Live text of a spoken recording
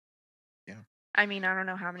I mean, I don't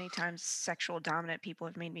know how many times sexual dominant people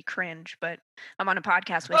have made me cringe, but I'm on a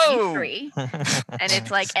podcast with you Oh, three, and it's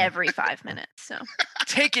like every 5 minutes. So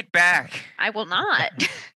take it back. I will not.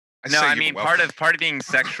 No, say I you're mean part welcome. of being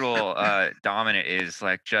sexual dominant is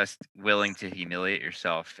like just willing to humiliate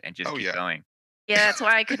yourself and just Oh, keep yeah. going. Yeah, that's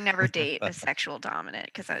why I could never date a sexual dominant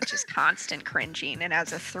because I was just constant cringing. And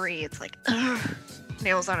as a three, it's like ugh,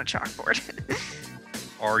 nails on a chalkboard.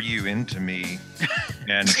 Are you into me?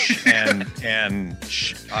 And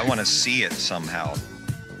I want to see it somehow.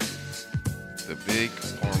 The big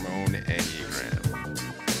hormone enneagram.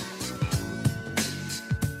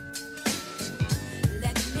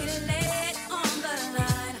 Let me lay it on the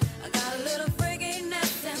line. I got a little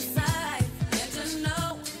freakiness inside. Let you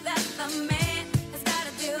know that the man has got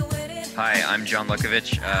to deal with it. Hi, I'm John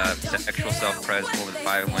Lukovich, sexual self-pres,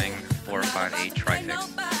 4-5 wing, 458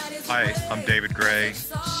 trifix. Hi, I'm David Gray,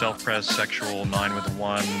 self-pres sexual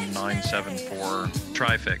 9-1, 974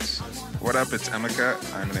 trifix. What up? It's Emeka.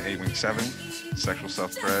 I'm an 8-wing-7, sexual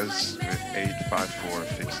self-pres with 854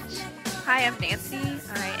 fixes. Hi, I'm Nancy.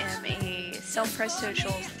 I am a self-pres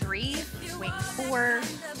social 3, wing 4,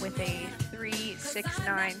 with a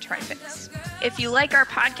 369 trifix. If you like our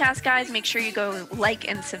podcast, guys, make sure you go like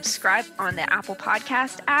and subscribe on the Apple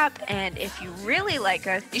Podcast app. And if you really like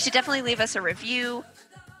us, you should definitely leave us a review.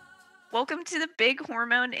 Welcome to the Big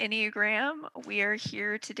Hormone Enneagram. We are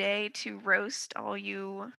here today to roast all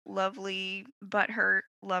you lovely butthurt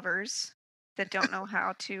lovers that don't know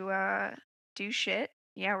how to do shit.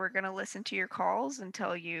 Yeah, we're going to listen to your calls and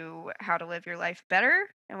tell you how to live your life better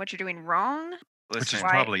and what you're doing wrong, Which is Listen, Why-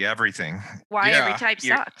 probably everything. why Yeah, every type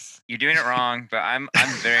you're- sucks. you're doing it wrong, but I'm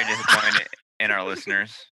very disappointed in our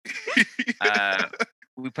listeners.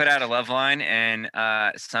 We put out a love line, and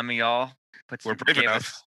some of y'all We're brave gave enough.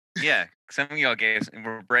 us- yeah, some of y'all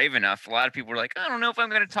were brave enough. A lot of people were like, I don't know if I'm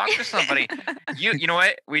going to talk to somebody. You know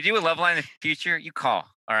what? We do a love line in the future. You call,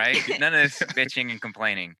 all right? None of this bitching and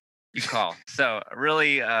complaining. You call. So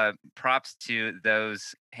really, props to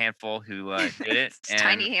those handful who did it. It's a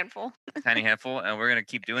tiny handful. Tiny handful, and we're going to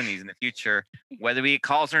keep doing these in the future, whether we get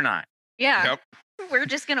calls or not. Yeah, Yep. we're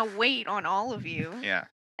just going to wait on all of you. Yeah.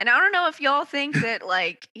 And I don't know if y'all think that,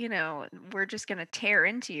 like, we're just going to tear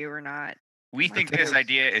into you or not. We My think this goodness.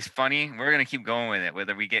 idea is funny. We're going to keep going with it,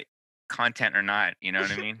 whether we get content or not. You know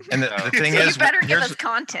what I mean? And the So- thing So you is, better give us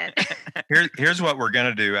content. here's what we're going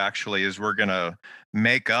to do actually is we're going to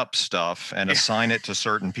make up stuff and assign it to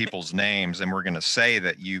certain people's names. And we're going to say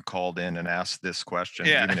that you called in and asked this question,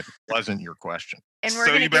 Yeah. even if it wasn't your question. And we're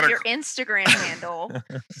So going you to give better your Instagram handle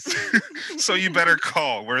So you better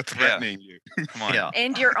call. We're threatening you. Come on. Yeah.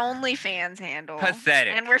 and your OnlyFans handle.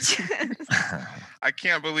 Pathetic. And we're just, I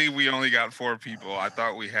can't believe we only got 4 people. I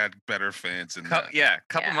thought we had better fans than that. Yeah,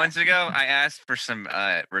 a couple Yeah. months ago, I asked for some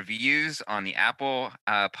reviews on the Apple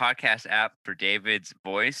podcast app for David's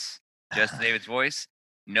voice, just David's voice.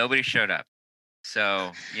 Nobody showed up.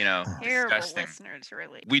 So, terrible disgusting. listeners,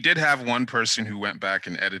 really. We did have one person who went back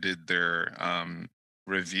and edited their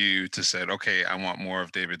review to said, okay, I want more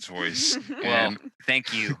of David's voice. Well, And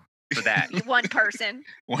thank you for that. One person.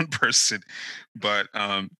 one person, but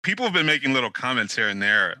people have been making little comments here and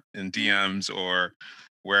there in DMs or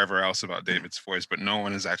wherever else about David's voice, but no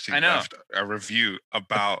one has actually I know. left a review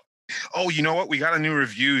about. Oh, you know what? We got a new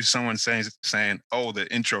review. Someone saying, "Oh, the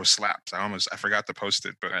intro slaps." I forgot to post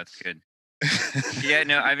it, but That's good. Yeah,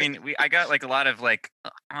 no, I mean, I got like a lot of like,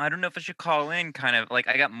 I don't know if I should call in, kind of like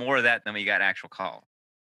I got more of that than we got actual call.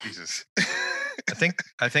 Jesus.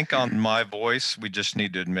 I think on my voice, we just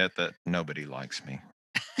need to admit that nobody likes me.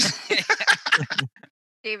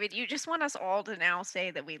 David, you just want us all to now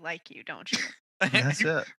say that we like you, don't you? That's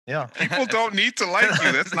it. Yeah. People don't need to like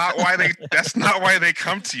you. That's not why they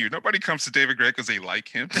come to you. Nobody comes to David Gray because they like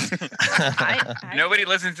him. I- Nobody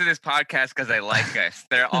listens to this podcast because they like us.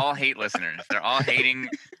 They're all hate listeners. They're all hating.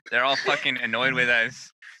 They're all fucking annoyed with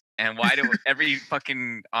us. And why do every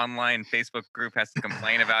fucking online Facebook group has to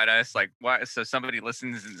complain about us? Like, why? So somebody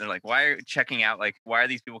listens and they're like, why are you checking out? Like, why are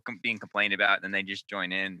these people being complained about? And they just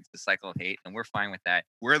join in. It's the cycle of hate, and we're fine with that.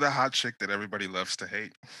 We're the hot chick that everybody loves to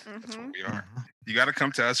hate. That's Mhm. what we are. You got to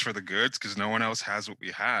come to us for the goods because no one else has what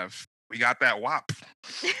we have. We got that WAP.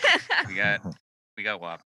 We got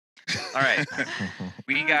WAP. All right,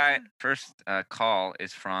 we got first call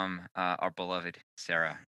is from our beloved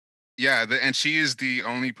Sarah. Yeah, and she is the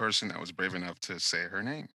only person that was brave enough to say her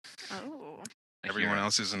name. Oh. a Everyone hero.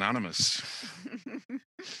 else is anonymous.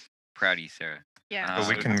 Proud of you, Sarah. Yeah. But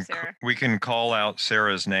we So can Sarah. we can call out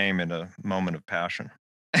Sarah's name in a moment of passion.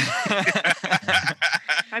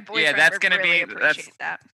 My boyfriend that's would gonna really be- appreciate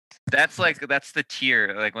that. That's the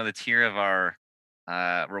tier, like one of the tier of our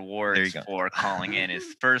rewards go. for calling in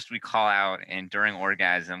is first we call out, and during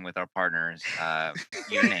orgasm with our partners,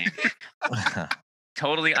 your name.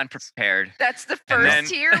 Totally unprepared. That's the And first then-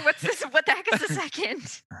 tier. What's this? What the heck is the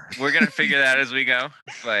second? We're gonna figure that out as we go,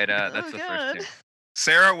 but that's Oh, the God. first tier.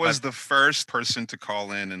 Sarah was the first person to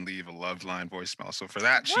call in and leave a love line voicemail. So for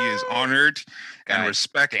that, she is What? honored God and damn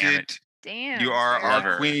respected. it. Damn. You are Sarah. Love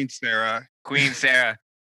her. our queen, Sarah. Queen Sarah.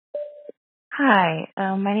 Hi,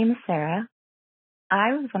 my name is Sarah.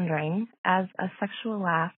 I was wondering, as a sexual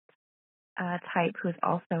last type who is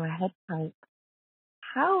also a head type,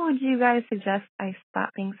 how would you guys suggest I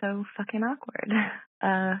stop being so fucking awkward?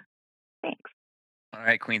 Thanks. All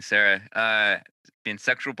right, Queen Sarah. Being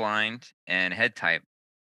sexual blind and head type,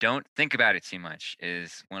 don't think about it too much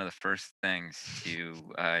is one of the first things to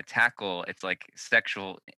tackle. It's like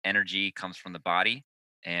sexual energy comes from the body.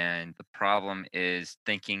 And the problem is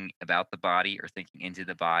thinking about the body or thinking into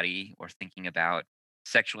the body or thinking about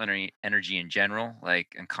sexual energy in general, like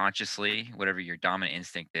unconsciously, whatever your dominant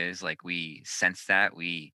instinct is. Like we sense that.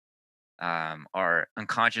 We are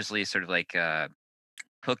unconsciously sort of like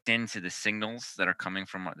hooked into the signals that are coming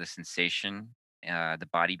from the sensation, the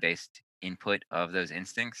body based input of those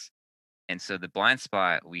instincts. And so the blind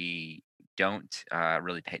spot, we don't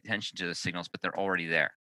really pay attention to those signals, but they're already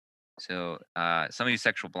there. So somebody who's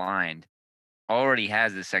sexual blind already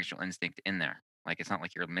has this sexual instinct in there. Like it's not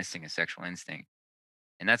like you're missing a sexual instinct.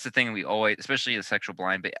 And that's the thing we always, especially the sexual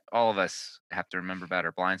blind, but all of us have to remember about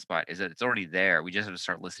our blind spot is that it's already there. We just have to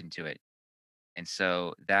start listening to it. And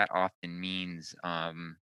so that often means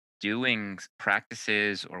doing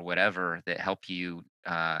practices or whatever that help you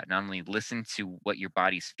not only listen to what your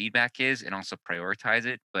body's feedback is and also prioritize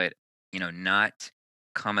it, but not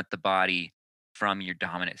come at the body from your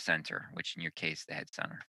dominant center, which in your case, the head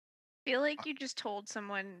center. I feel like you just told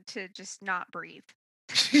someone to just not breathe.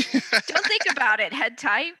 Don't think about it, head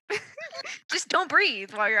type. Just don't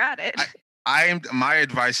breathe while you're at it. My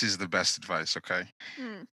advice is the best advice, okay?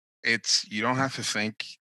 Hmm. It's you don't have to think.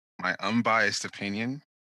 My unbiased opinion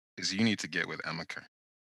is you need to get with Emeka.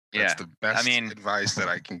 That's Yeah. the best mean- advice that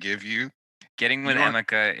I can give you. Getting with You don't-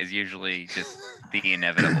 Emeka is usually just the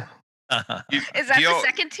inevitable. Is that the He'll-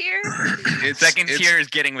 second tier? Second tier is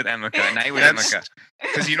getting with Emeka, night with That's- Emeka.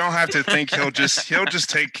 Because you don't have to think he'll just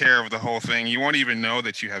take care of the whole thing. You won't even know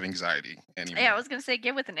that you have anxiety anymore. Yeah, I was gonna say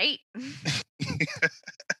get with an 8.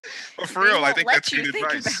 But for They real, I won't think let that's you good think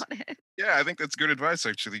advice. about it. Yeah, I think that's good advice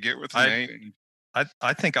actually. Get with I- Nate and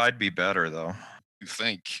I think I'd be better though. you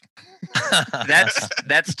think.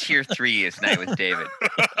 That's tier 3 is night with David.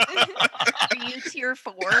 Are you tier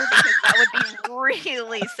 4? Because that would be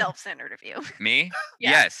really self-centered of you. Me?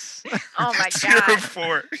 Yeah. Yes. Oh my Tier god.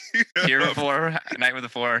 4. Tier 4, night with the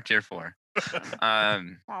 4, tier 4.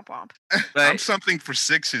 Womp womp. I'm But something for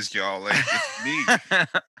 6s, y'all. Like it's me.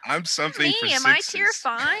 I'm something Me, for am 6s. I tier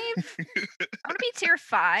 5? I want to be tier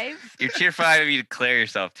 5. you're tier 5 if you declare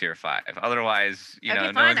yourself tier 5. Otherwise, Okay, no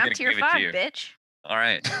fine. one's I'm gonna tier give it 5, to you. bitch. All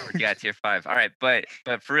right. Yeah, tier 5. All right, but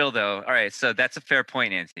for real though. All right, so that's a fair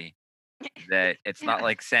point, Nancy. That it's not Yeah.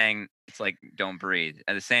 like saying it's like don't breathe.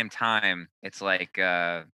 At the same time, it's like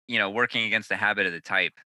working against the habit of the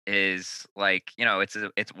type is like,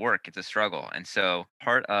 it's work, it's a struggle. And so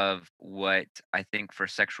part of what I think for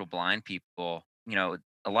sexual blind people,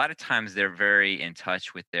 a lot of times they're very in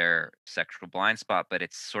touch with their sexual blind spot, but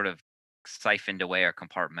it's sort of siphoned away or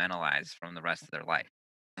compartmentalized from the rest of their life.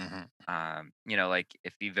 Mhm. Like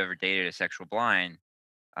if you've ever dated a sexual blind,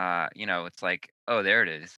 it's like, oh, there it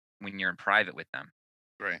is when you're in private with them.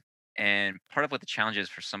 Right. And part of what the challenge is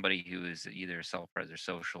for somebody who is either self-pres or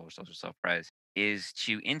social self-pres is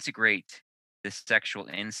to integrate this sexual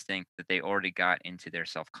instinct that they already got into their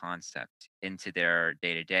self-concept, into their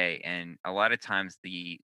day-to-day. And a lot of times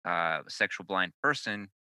the sexual blind person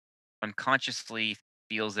unconsciously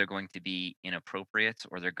feels they're going to be inappropriate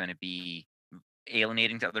or they're going to be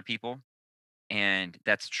alienating to other people. And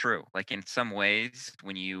that's true. Like in some ways,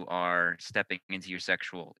 when you are stepping into your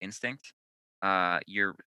sexual instinct,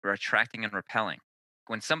 you're attracting and repelling.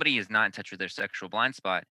 When somebody is not in touch with their sexual blind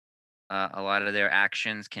spot, a lot of their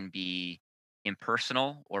actions can be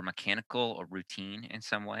impersonal or mechanical or routine in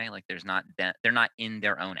some way. Like they're not in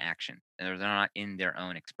their own action, they're not in their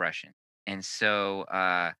own expression. And so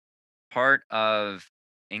part of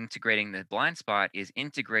integrating the blind spot is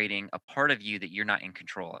integrating a part of you that you're not in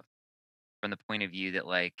control of, from the point of view that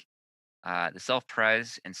like the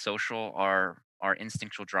self-pres and social are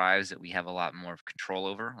instinctual drives that we have a lot more of control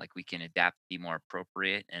over. Like we can adapt, be more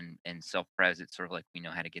appropriate, and self-pres, it's sort of like we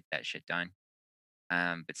know how to get that shit done.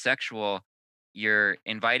 But sexual, you're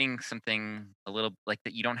inviting something a little like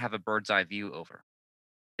that you don't have a bird's eye view over.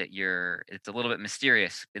 that it's a little bit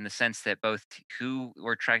mysterious in the sense that both who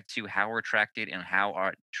we're attracted to, how we're attracted, and how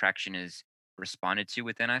our attraction is responded to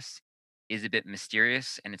within us is a bit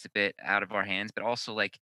mysterious and it's a bit out of our hands, but also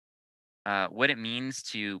like what it means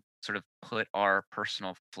to sort of put our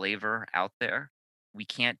personal flavor out there. We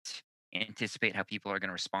can't anticipate how people are going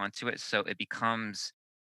to respond to it. So it becomes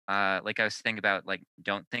like I was thinking about, like,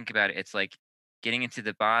 don't think about it. It's like getting into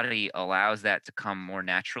the body allows that to come more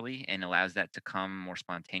naturally and allows that to come more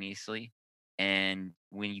spontaneously. And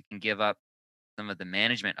when you can give up some of the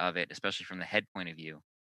management of it, especially from the head point of view,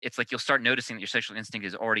 it's like you'll start noticing that your sexual instinct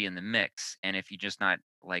is already in the mix. And if you're just not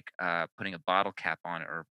like putting a bottle cap on it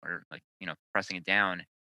or like, pressing it down,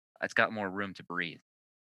 it's got more room to breathe.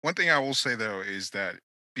 One thing I will say though is that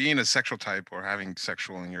being a sexual type or having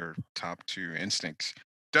sexual in your top two instincts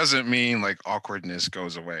doesn't mean like awkwardness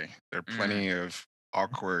goes away. There are Mm, plenty of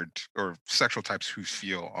awkward or sexual types who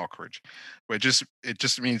feel awkward, but it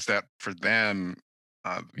just means that for them,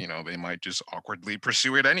 they might just awkwardly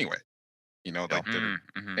pursue it anyway. Yeah. Like they're,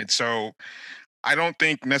 hmm and so I don't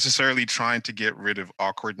think necessarily trying to get rid of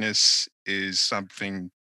awkwardness is something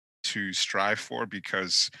to strive for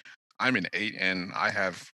because I'm an 8 and I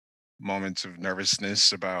have moments of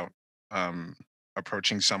nervousness about um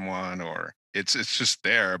approaching someone or it's just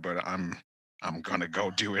there, but I'm gonna go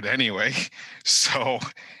do it anyway. So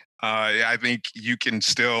yeah, I think you can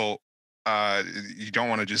still you don't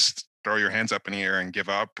want to just throw your hands up in the air and give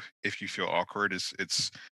up if you feel awkward.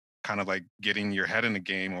 It's kind of like getting your head in the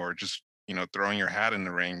game or just throwing your hat in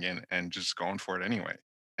the ring and just going for it anyway.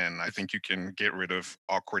 And I think you can get rid of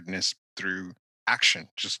awkwardness through action.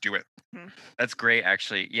 Just do it. Mhm. That's great,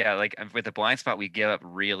 actually. Yeah, like with the blind spot, we give up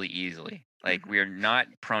really easily. Like Mhm. we are not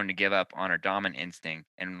prone to give up on our dominant instinct.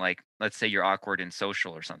 And like, let's say you're awkward in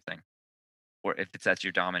social or something, or if that's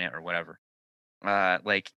your dominant or whatever.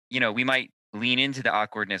 Like we might lean into the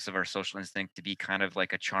awkwardness of our social instinct to be kind of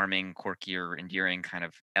like a charming, quirky, or endearing kind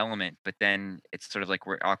of element. But then it's sort of like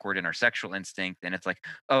we're awkward in our sexual instinct, and it's like,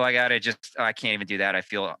 oh, I can't even do that. I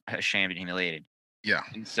feel ashamed and humiliated. Yeah.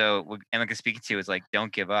 And so what Emeka speaking to is like,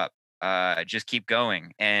 don't give up. Just keep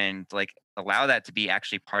going and like allow that to be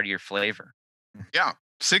actually part of your flavor. Yeah.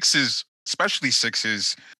 Sixes, especially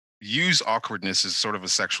sixes, use awkwardness as sort of a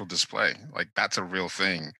sexual display. Like that's a real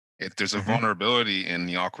thing. There's a Hmm. vulnerability in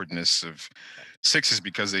the awkwardness of sixes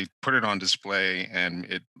because they put it on display and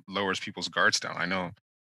it lowers people's guards down. I know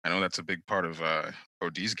that's a big part of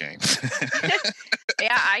OD's game.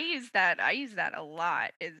 Yeah, I use that a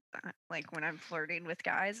lot. Is like when I'm flirting with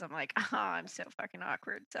guys, I'm like, oh, I'm so fucking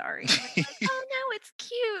awkward. Sorry. And they're like, oh no, it's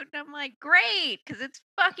cute. And I'm like, great, because it's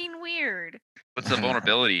fucking weird. What's the Mhm.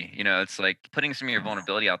 vulnerability? It's like putting some of your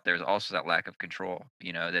vulnerability out there is also that lack of control,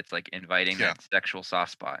 that's like inviting Yeah. that sexual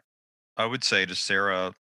soft spot. I would say to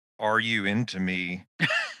Sarah, "Are you into me?"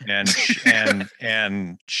 And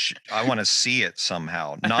I want to see it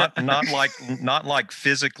somehow. Not like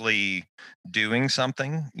physically doing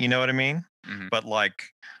something. You know what I mean? hmm But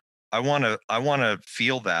like I want to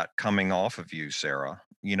feel that coming off of you, Sarah.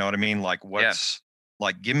 You know what I mean? Like Yeah,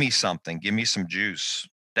 give me something, give me some juice,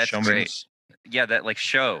 that's show me great. this. Yeah, that like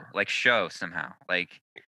show somehow. Like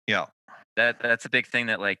Yeah. that's a big thing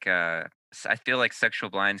that like I feel like sexual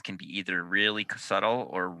blinds can be either really subtle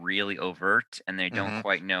or really overt, and they don't Mhm.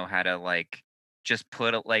 quite know how to like just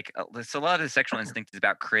put a, like so a lot of the sexual instinct is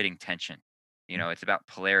about creating tension. It's about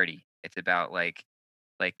polarity. It's about like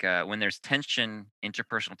when there's tension,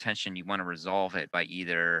 interpersonal tension, you want to resolve it by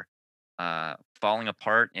either falling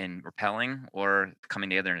apart and repelling or coming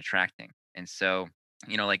together and attracting. And so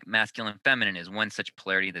like masculine and feminine is one such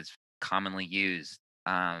polarity that's commonly used,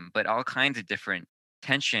 but all kinds of different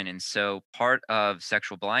tension. And so part of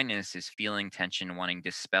sexual blindness is feeling tension and wanting to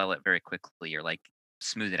dispel it very quickly or like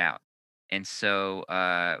smooth it out. And so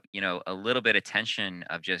a little bit of tension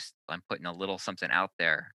of just I'm putting a little something out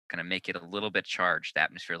there, gonna make it a little bit charged, the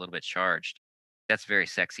atmosphere a little bit charged. That's very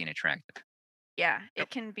sexy and attractive. Yeah, Yep. it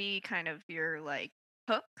can be kind of your like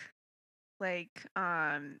hook. Like,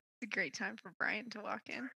 it's a great time for Brian to walk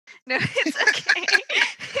in. No, it's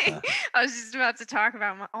okay. I was just about to talk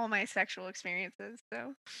about all my sexual experiences.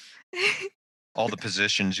 So, All the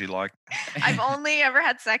positions you like. I've only ever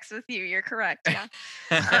had sex with you. You're correct. Yeah.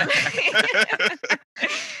 Um,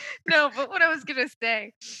 no, but what I was gonna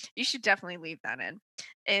say, you should definitely leave that in.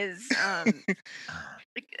 Is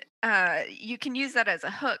you can use that as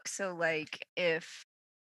a hook. So like if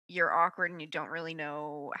you're awkward and you don't really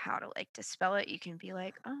know how to like dispel it, you can be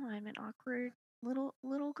like, "Oh, I'm an awkward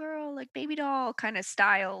little girl, like baby doll kind of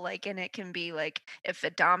style." Like, and it can be like if a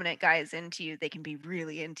dominant guy is into you, they can be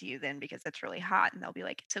really into you then because that's really hot, and they'll be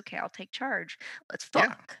like, "It's okay, I'll take charge. Let's Yeah.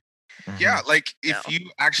 fuck." Yeah, Mhm. like if No.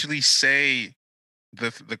 you actually say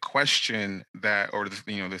the question that, or the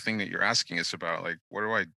thing that you're asking us about, like, what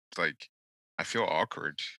do I like? I feel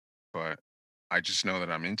awkward, but I just know that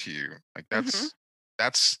I'm into you. Like Hmm.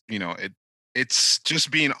 that's it's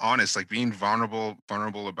just being honest, like being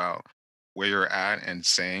vulnerable about where you're at and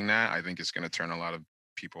saying that. I think is going to turn a lot of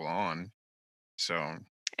people on. So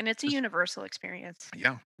And it's a just universal experience.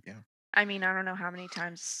 yeah, yeah. I mean, I don't know how many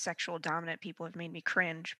times sexual dominant people have made me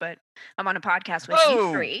cringe, but I'm on a podcast with you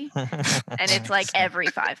Whoa! three, and it's like every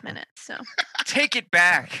 5 minutes. So Take it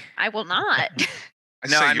back. I will not. I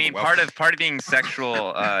No, say I you're mean part welcome. of being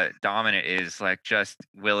sexual dominant is like just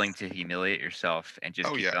willing to humiliate yourself and just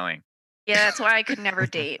Oh keep yeah. going. Yeah, that's why I could never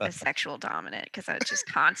date a sexual dominant because I was just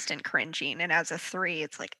constant cringing. And as a three,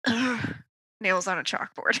 it's like ugh, nails on a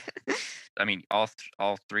chalkboard. I mean, all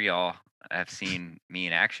three all have seen me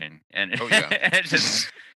in action, and Oh yeah. it's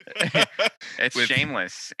just it's with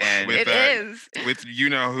shameless and with It is. with you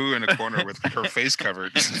know who in a corner with her face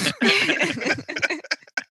covered,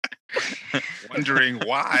 wondering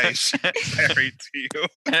why she's married to you.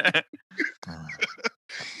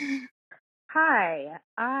 Hi,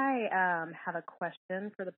 I have a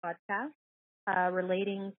question for the podcast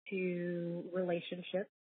relating to relationships,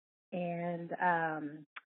 and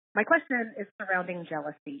my question is surrounding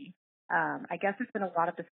jealousy. I guess there's been a lot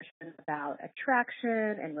of discussion about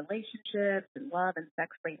attraction and relationships and love and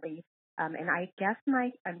sex lately, and I guess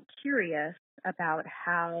I'm curious about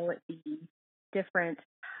how the different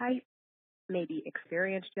types maybe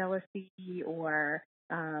experience jealousy or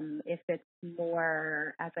if it's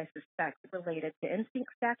more, as I suspect, related to instinct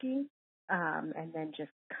stacking and then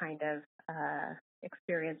just kind of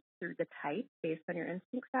experience through the type based on your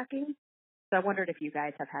instinct stacking. So I wondered if you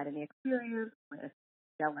guys have had any experience with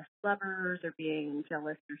jealous lovers or being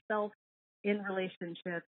jealous yourself in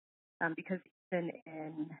relationships because even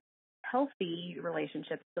in healthy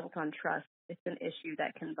relationships built on trust, it's an issue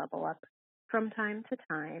that can bubble up from time to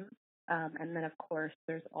time. And then, of course,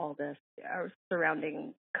 there's all this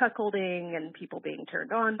surrounding cuckolding and people being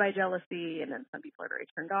turned on by jealousy, and then some people are very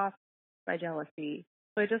turned off by jealousy.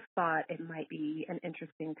 So I just thought it might be an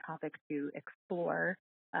interesting topic to explore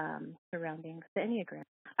surrounding the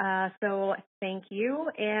Enneagram. So thank you.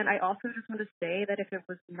 And I also just want to say that if it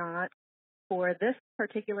was not for this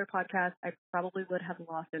particular podcast, I probably would have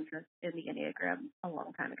lost interest in the Enneagram a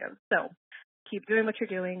long time ago. So keep doing what you're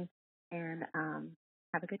doing and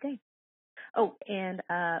have a good day. Oh, and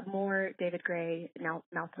more David Gray mouth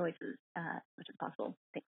noises as much as possible.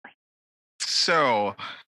 Thanks. Bye. So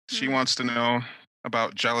she Hmm. wants to know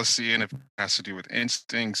about jealousy and if it has to do with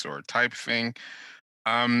instincts or type thing.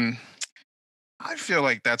 Um, I feel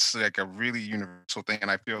like that's like a really universal thing, and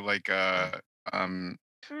I feel like um,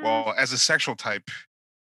 Mm, well, as a sexual type,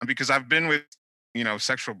 because I've been with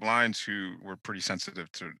sexual blinds who were pretty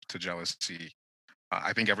sensitive to jealousy.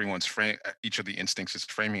 I think each of the instincts is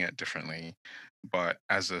framing it differently, but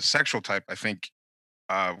as a sexual type, I think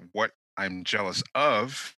what I'm jealous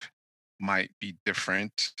of might be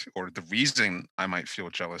different, or the reason I might feel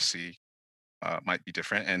jealousy might be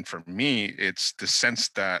different. And for me, it's the sense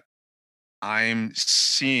that I'm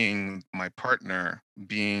seeing my partner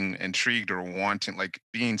being intrigued or wanting, like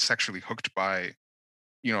being sexually hooked by,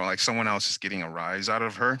 like someone else is getting a rise out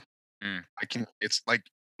of her. Mm. It's like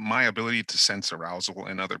my ability to sense arousal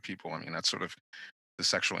in other people. I mean, that's sort of the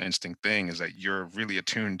sexual instinct thing, is that you're really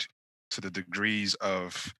attuned to the degrees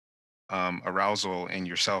of arousal in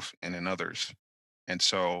yourself and in others. And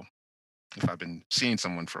so if I've been seeing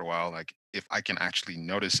someone for a while, like if I can actually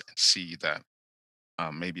notice and see that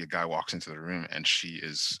maybe a guy walks into the room and she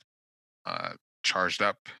is uh, charged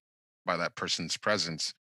up by that person's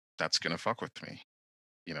presence, that's gonna fuck with me,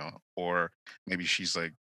 Or maybe she's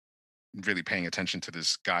like really paying attention to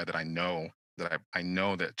this guy that I know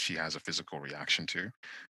that she has a physical reaction to.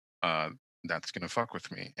 Uh, that's gonna fuck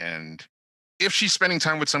with me. And if she's spending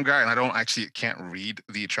time with some guy and can't read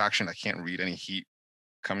the attraction, I can't read any heat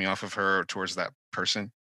coming off of her towards that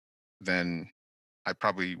person, then I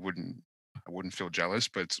probably I wouldn't feel jealous.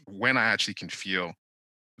 But it's when I actually can feel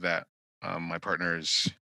that my partner is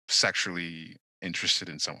sexually interested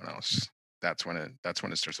in someone else, that's when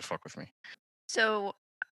it starts to fuck with me. so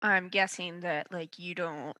I'm guessing that like you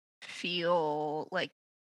don't feel like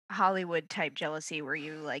Hollywood type jealousy where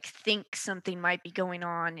you like think something might be going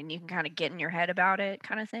on and you can kind of get in your head about it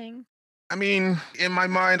kind of thing. I mean, in my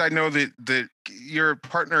mind, I know that your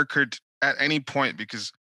partner could at any point,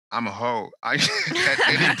 because I'm a hoe. I at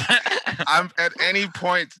any I'm at any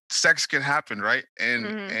point sex could happen, right? And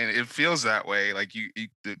Hmm. and it feels that way. Like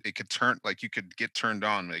it could turn, like you could get turned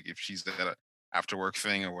on, like if she's at a after work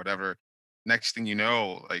thing or whatever. next thing you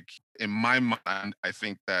know, like in my mind, I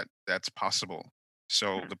think that that's possible.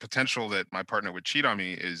 So the potential that my partner would cheat on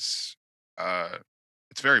me is, uh,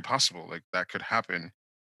 it's very possible. Like that could happen.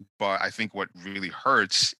 But I think what really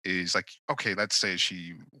hurts is like, okay, let's say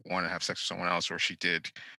she wanted to have sex with someone else, or she did.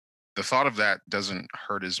 The thought of that doesn't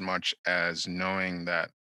hurt as much as knowing that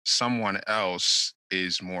someone else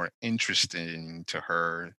is more interesting to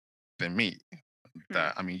her than me.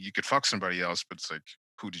 That, I mean, you could fuck somebody else, but it's like,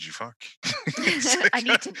 who did you fuck? It's I like,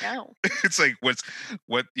 need to know. it's like what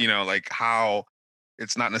like how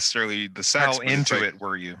it's not necessarily the sex, How but it's into like, it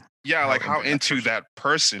were you? yeah, How like how into that into person? that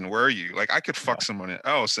person were you? Like I could Yeah. fuck someone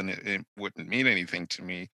else and it wouldn't mean anything to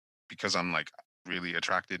me because I'm like really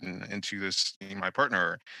attracted and into this my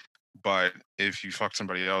partner. But if you fuck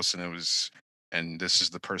somebody else and this is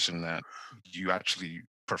the person that you actually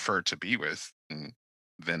prefer to be with, and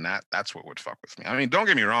then that's what would fuck with me. I mean, don't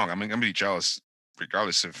get me wrong. I mean, I'm gonna be jealous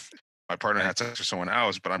regardless if my partner Right. had sex with someone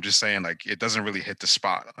else, but I'm just saying like it doesn't really hit the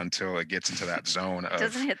spot until it gets into that zone It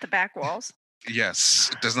doesn't of, hit the back walls. yes,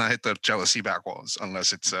 it does not hit the jealousy back walls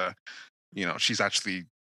unless it's she's actually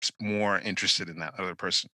more interested in that other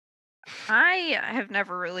person. I have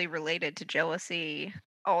never really related to jealousy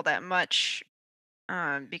all that much,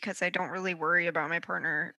 because I don't really worry about my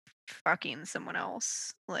partner fucking someone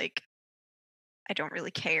else. Like, I don't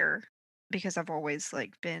really care because I've always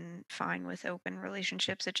like been fine with open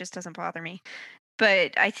relationships. It just doesn't bother me.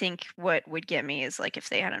 But I think what would get me is like if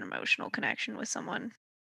they had an emotional connection with someone.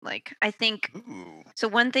 Like, I think Ooh. so.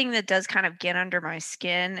 One thing that does kind of get under my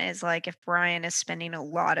skin is like if Brian is spending a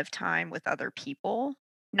lot of time with other people.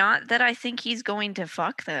 Not that I think he's going to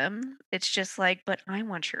fuck them. It's just like, but I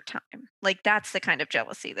want your time. Like, that's the kind of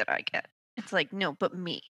jealousy that I get. It's like, no, but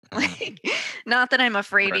me. Like, not that I'm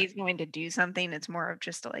afraid Right. he's going to do something. It's more of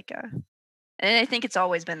just like a, and I think it's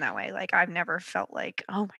always been that way. Like, I've never felt like,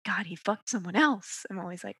 oh my God, he fucked someone else. I'm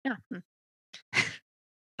always like, no.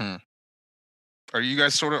 Hmm. Are you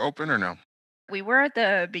guys sort of open or no? We were at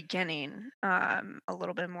the beginning, a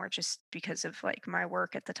little bit more just because of like my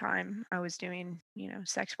work at the time. I was doing,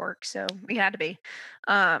 sex work, so we had to be.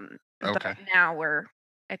 But Okay. now we're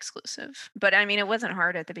exclusive. But I mean, it wasn't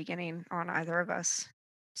hard at the beginning on either of us.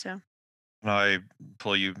 So Can I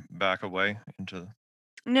pull you back away into?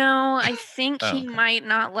 no, I think Oh, he okay. might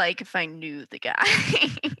not like if I knew the guy.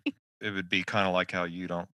 It would be kind of like how you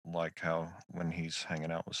don't like how when he's hanging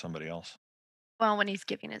out with somebody else. Well, when he's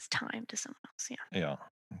giving his time to someone else, yeah, Yeah.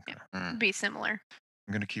 yeah, Okay. Mm. be similar.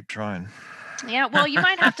 I'm gonna keep trying. Yeah, well, you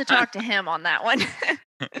might have to talk to him on that one. Have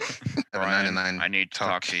a 9 Brian, and 9 I need to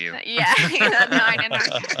talk to you. Yeah, 9 and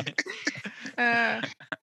 9. Uh,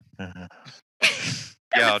 Uh-huh.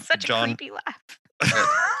 that Yeah, was such John. a creepy laugh.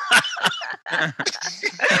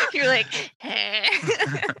 You're like,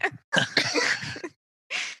 "Eh."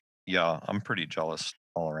 Yeah, I'm pretty jealous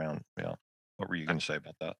all around. Yeah. What were you gonna say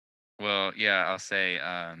about that? Well, yeah, I'll say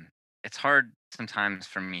it's hard sometimes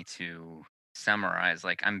for me to summarize.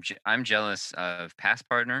 Like I'm jealous of past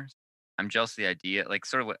partners. I'm jealous of the idea, like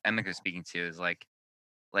sort of what Emeka was speaking to is like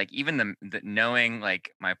even the knowing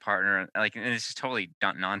like my partner, like, and it's just totally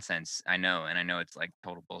nonsense. I know, and I know it's like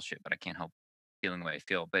total bullshit, but I can't help feeling the way I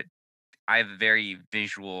feel. But I have a very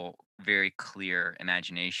visual, very clear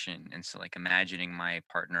imagination, and so like imagining my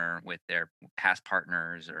partner with their past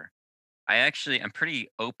partners, or I'm pretty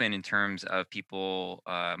open in terms of people,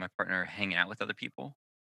 my partner hanging out with other people,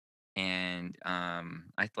 and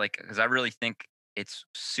I like because I really think it's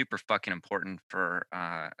super fucking important for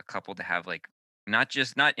a couple to have like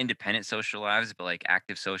not independent social lives, but like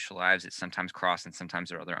active social lives that sometimes cross and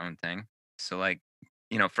sometimes are their own thing. So like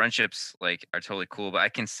friendships like are totally cool, but I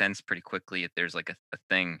can sense pretty quickly if there's like a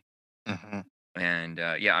thing. Hmm. And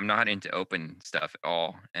yeah, I'm not into open stuff at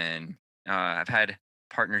all, and I've had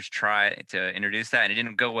partners try to introduce that and it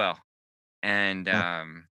didn't go well. And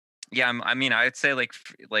yeah, I mean I'd say like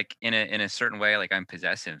like in a certain way like I'm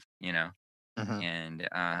possessive, Hmm. and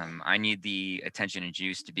I need the attention and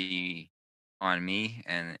juice to be on me,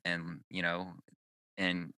 and and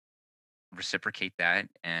reciprocate that.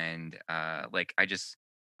 And like I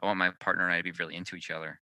want my partner and I to be really into each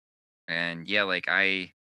other. And yeah, like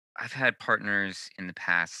I've had partners in the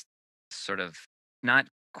past sort of not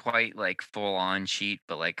quite like full on cheat,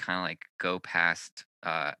 but like kind of like go past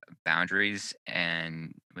boundaries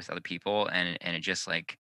and with other people, and it just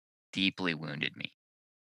like deeply wounded me.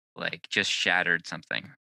 Like just shattered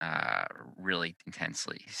something uh really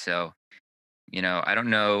intensely. So, I don't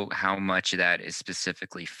know how much of that is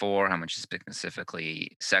specifically how much is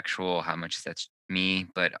specifically sexual, how much that's me,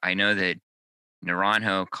 but I know that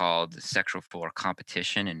Naranjo called sexual for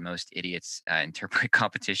competition, and most idiots interpret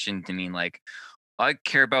competition to mean like I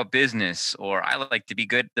care about business, or I like to be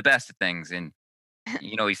the best at things. And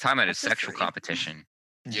he's talking about his That's a sexual 3. competition.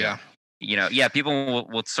 Yeah. Yeah, people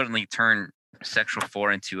will certainly turn sexual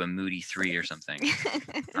 4 into a moody 3 or something.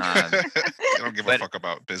 Um, They don't give a but fuck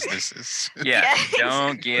about businesses. yeah, Yeah,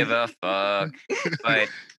 don't give a fuck. But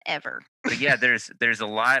Ever. yeah, there's a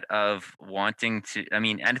lot of wanting to. I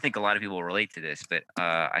mean, I think a lot of people relate to this, but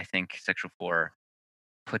I think sexual 4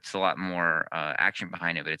 puts a lot more action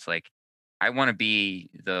behind it. But it's like, I want to be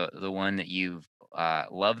the one that you've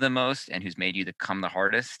loved the most and who's made you to come the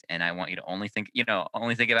hardest, and I want you to only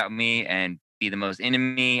think about me and be the most into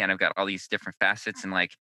me. And I've got all these different facets, and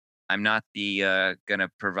like, I'm not the gonna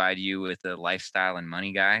provide you with a lifestyle and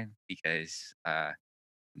money guy because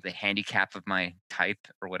the handicap of my type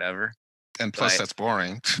or whatever. And plus, But that's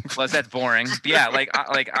boring. plus, that's boring. But yeah,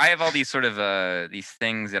 I have all these sort of these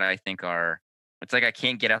things that I think are. It's like I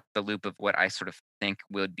can't get out the loop of what I sort of think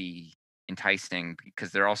would be enticing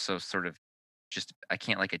because they're also sort of just I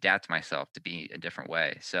can't like adapt myself to be a different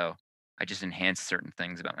way. So I just enhance certain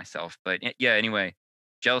things about myself. But yeah, anyway,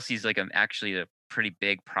 jealousy is like actually a pretty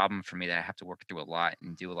big problem for me that I have to work through a lot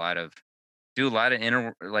and do a lot of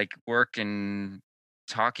inner like work and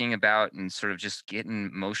talking about and sort of just getting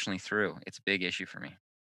emotionally through. It's a big issue for me.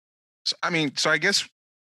 So I guess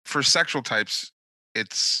for sexual types,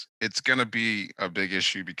 it's gonna be a big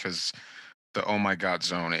issue because the oh my god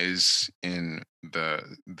zone is in the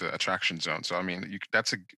attraction zone. So I mean,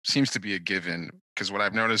 seems to be a given because what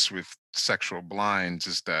I've noticed with sexual blinds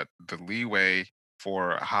is that the leeway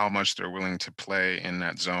for how much they're willing to play in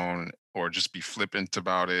that zone or just be flippant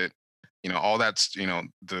about it, all that's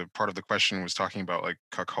the part of the question was talking about like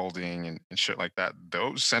cuckolding and shit like that.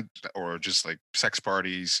 Those sent or just like sex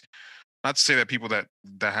parties, not to say that people that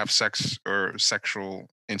have sex or sexual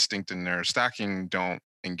instinct in their stacking don't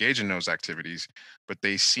engage in those activities, but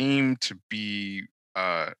they seem to be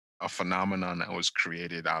uh, a phenomenon that was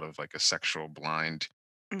created out of like a sexual blind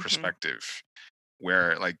Mhm. perspective,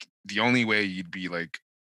 where like the only way you'd be like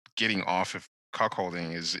getting off of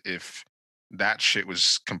cuckolding is if that shit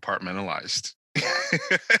was compartmentalized.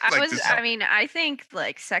 Like this, I mean, I think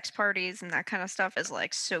like sex parties and that kind of stuff is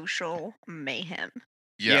like social mayhem.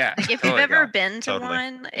 yeah, Like if you've totally. ever been to totally.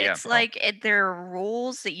 one, Yeah. it's like there are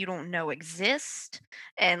rules that you don't know exist,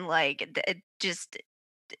 and like it just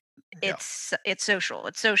Yeah. it's social.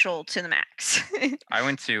 It's social to the max. I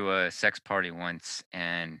went to a sex party once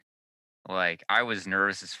and like I was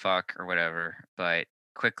nervous as fuck or whatever, but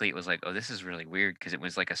quickly it was like, oh, this is really weird because it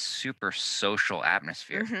was like a super social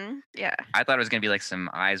atmosphere. Yeah. I thought it was gonna be like some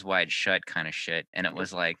eyes wide shut kind of shit. And it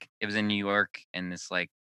was like it was in New York and this like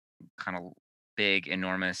kind of big,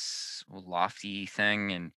 enormous, lofty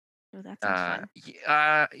thing. And Oh, that sounds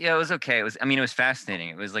fun. yeah, it was okay. It was fascinating.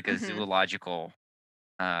 It was like a Mhm. zoological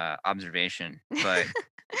observation. But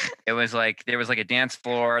it was like there was like a dance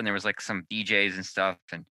floor and there was like some DJs and stuff.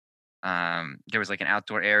 And there was like an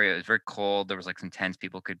outdoor area. It was very cold. There was like some tents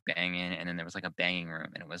people could bang in, and then there was like a banging room,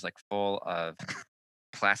 and it was like full of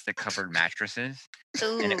plastic covered mattresses.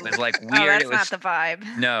 And it was like Oh, weird. that's It not was the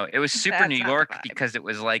vibe. no, it was super That's New not the York vibe. because it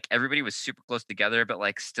was like everybody was super close together, but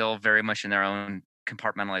like still very much in their own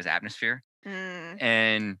compartmentalized atmosphere. Mm,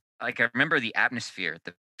 And like I remember the atmosphere,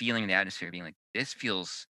 the feeling of the atmosphere being like, this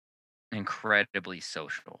feels incredibly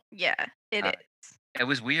social. yeah, it Uh, is. it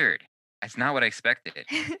was weird. That's not what I expected.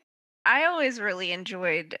 I always really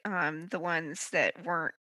enjoyed the ones that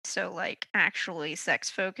weren't so like actually sex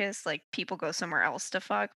focused. Like people go somewhere else to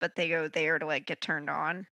fuck, but they go there to like get turned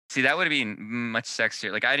on. See, that would have been much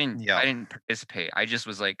sexier. Like Yeah. I didn't participate. I just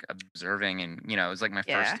was like observing, and it was like my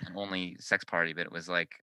Yeah. first and only sex party. But it was like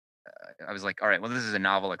I was like, all right, well, this is a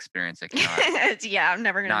novel experience. I cannot Yeah, I'm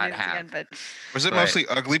never gonna not do this have. again. But was it But- mostly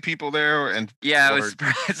ugly people there? And Yeah, it what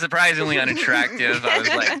was surprisingly unattractive. I was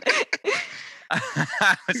like,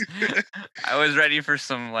 I was ready for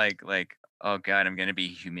some like oh god, I'm gonna be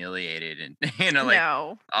humiliated, and like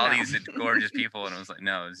no, all no. these gorgeous people, and I was like,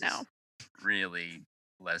 no, it's No. just really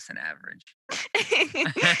less than average.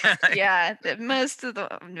 Yeah, most of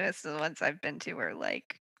the ones I've been to are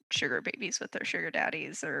like sugar babies with their sugar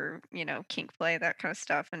daddies, or kink play, that kind of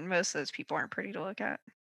stuff. And most of those people aren't pretty to look at.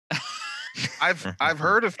 I've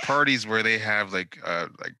heard of parties where they have like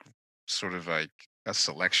sort of like a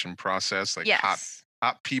selection process, like hot Yes.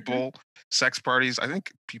 people sex parties. I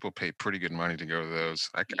think people pay pretty good money to go to those.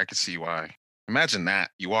 I could see why. Imagine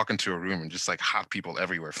that you walk into a room and just like hot people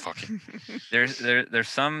everywhere fucking. There's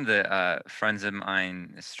some that friends of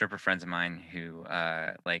mine, stripper friends of mine, who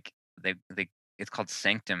like they it's called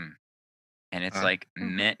Sanctum And it's Uh, like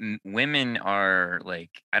women are like,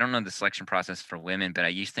 I don't know the selection process for women, but I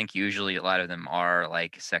used think usually a lot of them are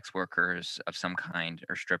like sex workers of some kind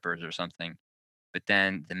or strippers or something. But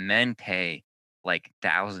then the men pay like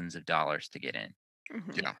thousands of dollars to get in.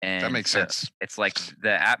 Mhm. yeah, that And makes so sense. it's like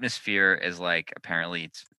the atmosphere is like apparently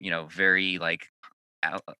it's very like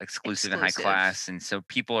exclusive and high Exclusive. class, and so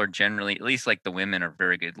people are generally, at least like the women, are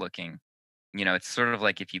very good looking. It's sort of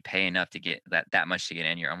like if you pay enough to get that much to get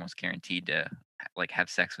in, you're almost guaranteed to like have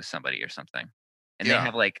sex with somebody or something. And they Yeah.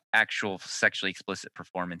 have like actual sexually explicit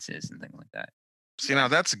performances and things like that. See, now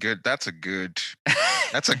that's a good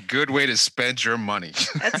way to spend your money.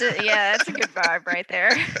 That's it. Yeah, that's a good vibe right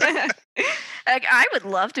there. Like, I would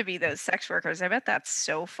love to be those sex workers. I bet that's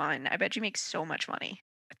so fun. I bet you make so much money.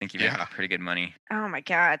 I think you make Yeah. pretty good money. Oh my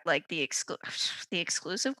god, like the the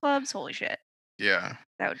exclusive clubs. Holy shit, Yeah.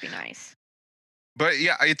 that would be nice. But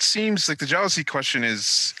yeah, it seems like the jealousy question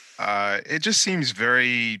is it just seems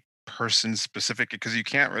very person specific because you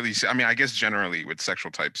can't really see. I mean, I guess generally with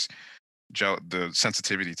sexual types, the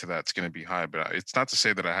sensitivity to that's going to be high, but it's not to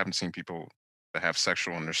say that I haven't seen people that have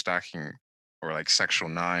sexual and they're stacking or like sexual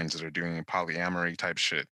nines that are doing polyamory type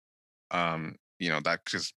shit. That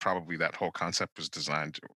because probably that whole concept was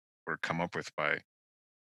designed or come up with by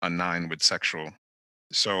a nine with sexual.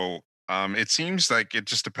 So it seems like it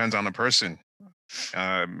just depends on the person.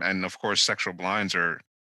 And of course, sexual blinds are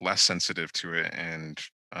less sensitive to it. And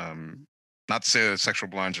not to say that sexual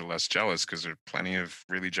blinds are less jealous, because there are plenty of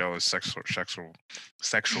really jealous sexual Sure,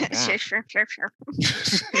 blinds. sure, sure, sure.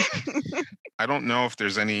 I don't know if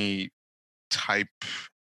there's any type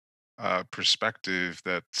perspective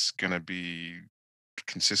that's going to be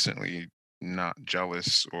consistently not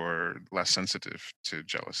jealous or less sensitive to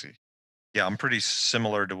jealousy. Yeah, I'm pretty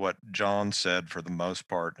similar to what John said for the most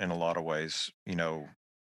part in a lot of ways.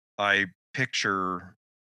 I picture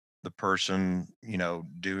the person,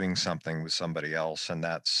 doing something with somebody else, and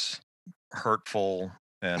that's hurtful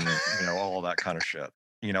and, all of that kind of shit.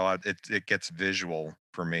 It gets visual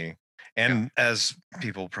for me. And as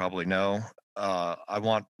people probably know, I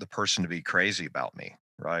want the person to be crazy about me,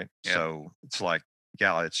 right? Yeah. So it's like,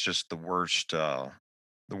 yeah, it's just the worst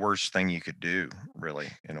thing you could do, really,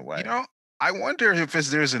 in a way. I wonder if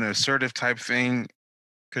there's an assertive type thing,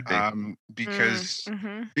 Could be. because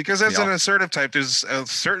Mm-hmm. as Yeah. an assertive type, there's a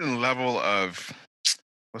certain level of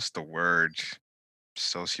what's the word,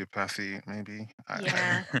 sociopathy, maybe.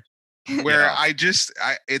 Yeah. Where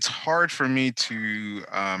Yeah. it's hard for me to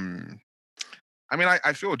I mean,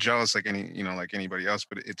 I feel jealous like like anybody else,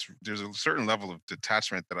 but there's a certain level of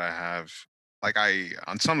detachment that I have. Like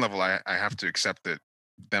on some level, I have to accept that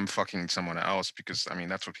them fucking someone else, because I mean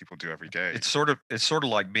that's what people do every day. It's sort of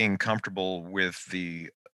like being comfortable with the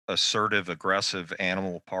assertive, aggressive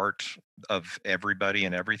animal part of everybody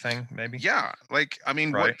and everything, maybe. Yeah, like I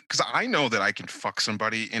mean, what? Right. Because I know that I can fuck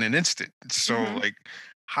somebody in an instant. So Mhm. like,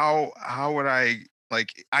 how would I like?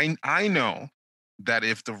 I know that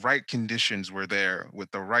if the right conditions were there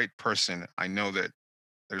with the right person, I know that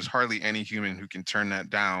there's hardly any human who can turn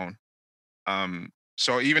that down.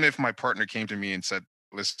 So even if my partner came to me and said,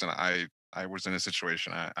 "Listen, I was in a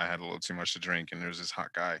situation. I had a little too much to drink, and there's this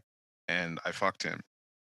hot guy, and I fucked him."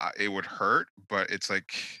 It would hurt, but it's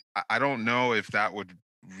like I don't know if that would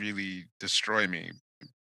really destroy me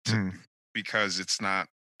to, Mm. because it's not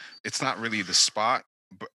really the spot,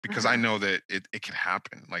 but because I Mhm. know that it could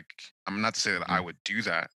happen. Like I'm not to say that I Mhm. would do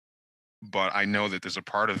that, but I know that there's a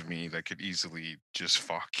part of me that could easily just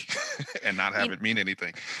fuck and not have You- it mean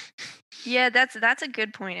anything. Yeah, that's a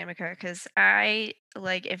good point, Emika, because I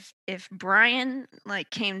like if Brian like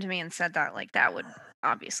came to me and said that, like that would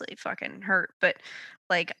obviously fucking hurt. But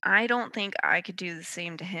like I don't think I could do the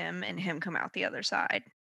same to him and him come out the other side.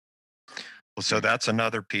 Well, so that's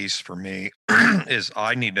another piece for me is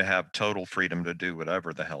I need to have total freedom to do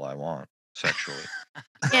whatever the hell I want sexually.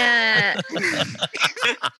 Yeah.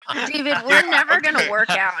 David, we're never gonna okay. work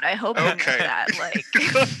out. I hope you know Okay. that.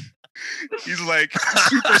 Like He's like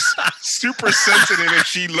super sensitive if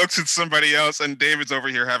she looks at somebody else, and David's over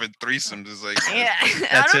here having threesomes. It's like yeah. I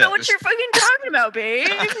That's don't know it. what you're fucking talking about, babe.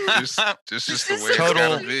 just This the is way a it's gotta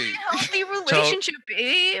Total- completely be. healthy relationship,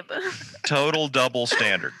 babe. Total double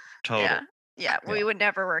standard. Total. Yeah. Yeah, we Yeah. would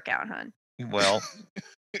never work out, hon. Well,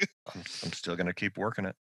 I'm still going to keep working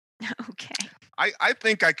it. Okay. I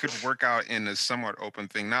think I could work out in a somewhat open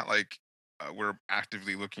thing, not like we're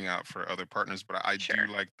actively looking out for other partners, but I Sure.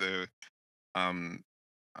 do like um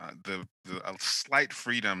the a slight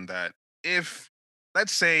freedom that if,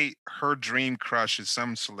 let's say, her dream crush is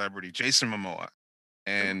some celebrity, Jason Momoa,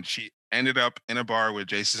 and she ended up in a bar with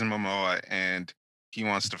Jason Momoa, and he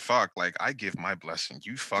wants to fuck, like I give my blessing.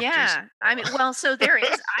 You fuck Yeah. I mean, well, so there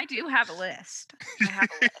is. I do have a list. I have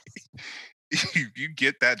a list. You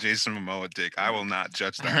get that Jason Momoa dick. I will not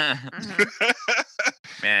judge that. Mhm.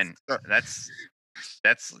 Man, that's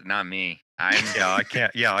not me. I'm Yeah, I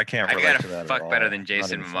can't. Yeah, I can't I relate to gotta that fuck at better all. than Not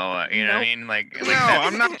Jason even Momoa. You know what I Nope. mean? Like No, that's,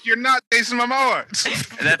 I'm not. You're not Jason Momoa.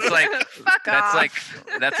 that's like Fuck that's like off.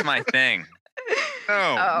 that's my thing. No,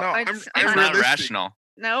 Oh, no. it's I'm It's not realistic. rational.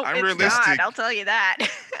 Nope, I'm it's realistic. not. I'll tell you that.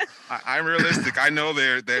 I'm realistic. I know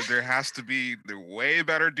there has to be the way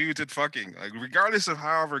better dudes at fucking. Like regardless of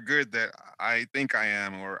however good that I think I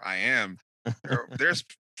am or I am, there's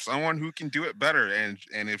someone who can do it better. And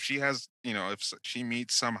if she has, if she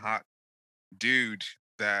meets some hot dude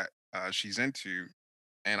that she's into,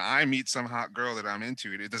 and I meet some hot girl that I'm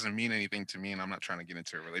into, it doesn't mean anything to me, and I'm not trying to get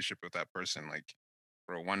into a relationship with that person, like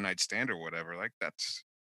for a one night stand or whatever. Like that's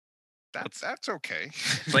okay.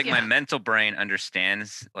 It's like my Yeah. mental brain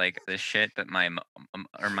understands like this shit, but my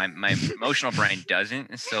emotional brain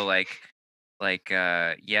doesn't. So yeah,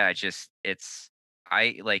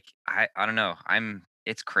 I don't know.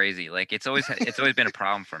 It's crazy. Like it's always been a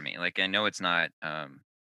problem for me. Like I know it's not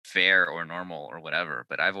fair or normal or whatever,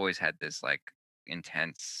 but I've always had this like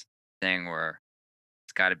intense thing where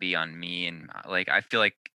it's got to be on me, and like I feel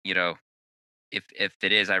like if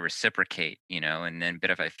it is, I reciprocate, and then but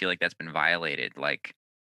if I feel like that's been violated, like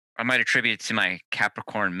I might attribute it to my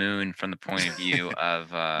Capricorn moon from the point of view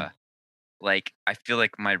of like I feel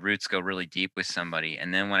like my roots go really deep with somebody,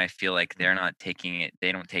 and then when I feel like they're not taking it,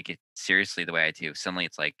 they don't take it seriously the way I do. Suddenly,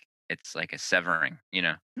 it's like a severing,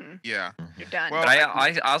 Yeah. You're done. Well, But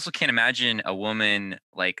I also can't imagine a woman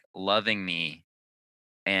like loving me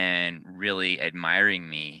and really admiring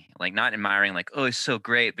me, like not admiring like, oh, it's so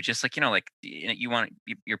great, but just like like you want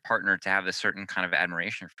your partner to have a certain kind of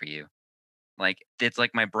admiration for you. Like it's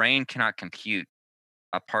like my brain cannot compute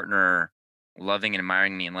a partner loving and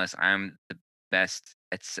admiring me unless I'm the best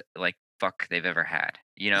like fuck they've ever had.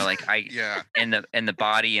 Like I yeah. and the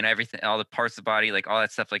body and everything, all the parts of the body, like all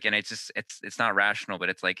that stuff. Like, and it's just it's not rational, but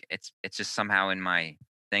it's like it's just somehow in my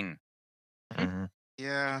thing. Mhm.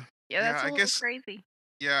 Yeah. Yeah, that's I a little guess. crazy.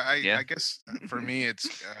 Yeah, Yeah. I guess for me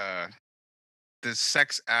it's the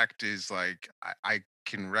sex act is like I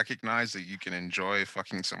can recognize that you can enjoy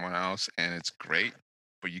fucking someone else and it's great,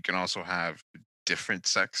 but you can also have different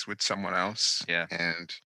sex with someone else. Yeah.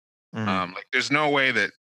 And Mhm. like there's no way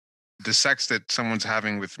that the sex that someone's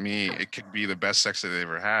having with me, it could be the best sex that they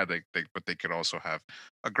ever had. But they could also have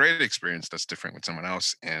a great experience that's different with someone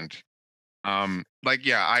else. And like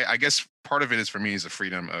yeah, I guess part of it is for me is the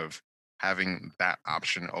freedom of having that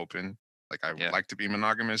option open. Like I would Yeah. like to be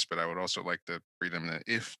monogamous, but I would also like the freedom that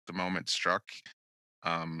if the moment struck,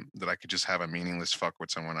 that I could just have a meaningless fuck with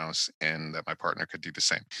someone else and that my partner could do the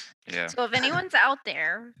same. Yeah. So if anyone's out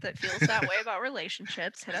there that feels that way about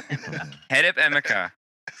relationships, hit up Emma. Head up Emeka.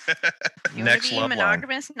 You want Next to be love line.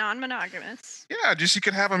 monogamous, non-monogamous? Yeah, just you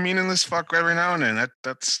could have a meaningless fuck every now and then.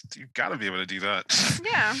 That's you got to be able to do that.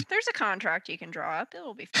 Yeah, there's a contract you can draw up.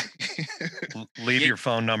 It'll be fun. Leave Yeah. your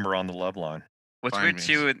phone number on the love line. What's Find weird me.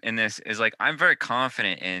 too in this is like I'm very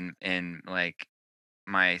confident in like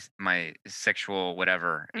my sexual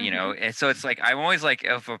whatever, and so it's like I'm always like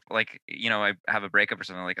if like I have a breakup or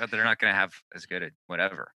something, like, oh, they're not gonna have as good a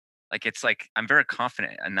whatever. Like it's like I'm very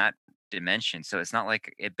confident in that dimension, so it's not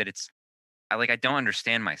like it, but it's I don't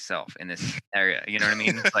understand myself in this area. You know what I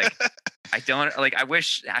mean? It's like I don't like. I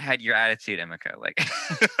wish I had your attitude, Emeka. Like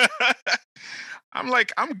I'm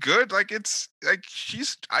like, I'm good. Like it's like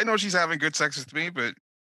I know she's having good sex with me, but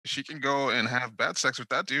she can go and have bad sex with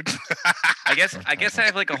that dude. I guess I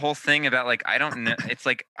have like a whole thing about like I don't know. It's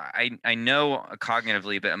like I know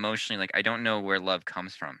cognitively, but emotionally, like I don't know where love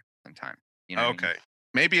comes from. Sometimes, you know. What I mean? Okay.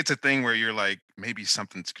 Maybe it's a thing where you're like, maybe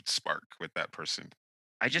something could spark with that person.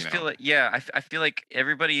 I just you feel know. like I feel like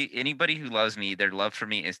anybody who loves me, their love for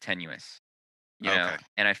me is tenuous. Okay.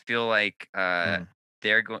 And I feel like Mm.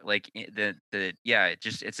 they're going like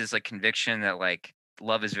it's this like conviction that like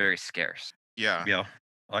love is very scarce. Yeah. Yeah,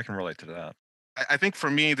 I can relate to that. I think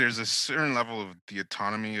for me, there's a certain level of the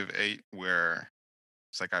autonomy of 8 where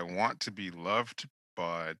it's like I want to be loved,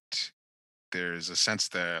 but there's a sense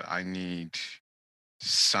that I need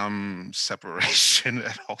some separation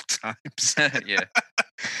at all times. Yeah.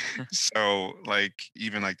 So like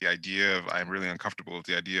even like the idea of I'm really uncomfortable with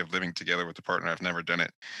the idea of living together with a partner. I've never done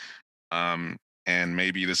it. And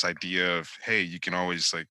maybe this idea of hey, you can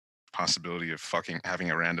always like possibility of having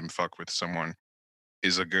a random fuck with someone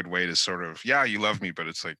is a good way to sort of yeah, you love me, but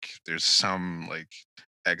it's like there's some like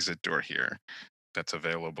exit door here that's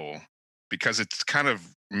available because it's kind of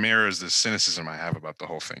mirrors the cynicism I have about the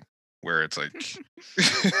whole thing. where it's like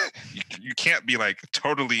you can't be like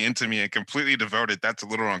totally into me and completely devoted. That's a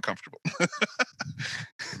little uncomfortable.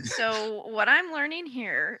 So what I'm learning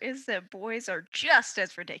here is that boys are just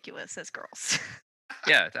as ridiculous as girls.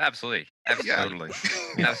 Yeah, absolutely. Yeah. Totally.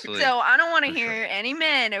 Absolutely. So I don't want to For sure. hear any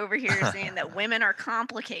men over here saying that women are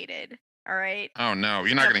complicated. All right. Oh no,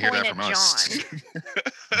 you're not The going to hear that point from at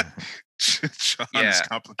us. Sean's Yeah,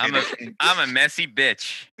 complicated. I'm a messy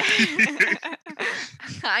bitch.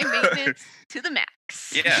 High maintenance to the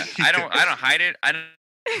max. Yeah, I don't hide it. I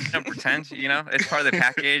don't pretend. You know, it's part of the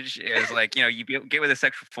package. Is like, you know, get with a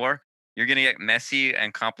sexual four, you're gonna get messy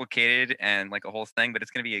and complicated and like a whole thing, but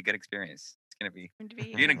it's gonna be a good experience. It's gonna be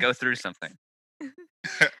you're gonna go through something. All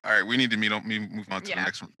right, we need to move on to the Yeah.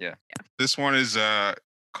 next one. Yeah. This one is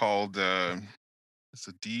called it's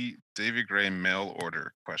a David Gray mail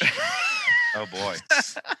order question. Oh boy.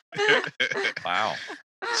 Wow.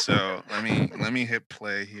 So let me hit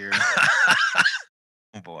play here.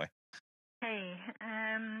 Oh boy. Hey,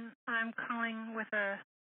 I'm calling with a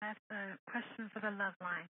question for the love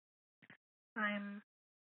line. I'm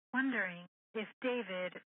wondering if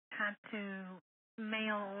David had to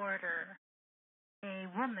mail order a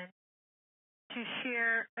woman to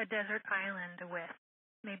share a desert island with,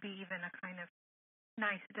 maybe even a kind of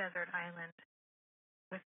nice desert island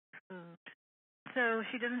with food. So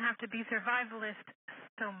she doesn't have to be survivalist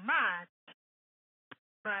so much,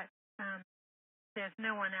 but there's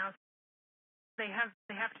no one else. They have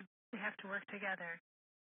to work together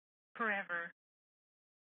forever.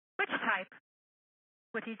 Which type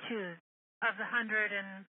would he choose of the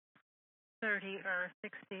 130 or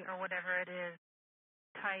 60 or whatever it is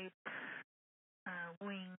type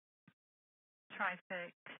wing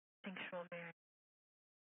trifect instinctual variant,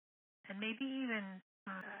 and maybe even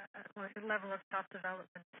a level of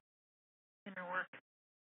self-development, inner work,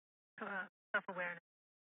 self-awareness.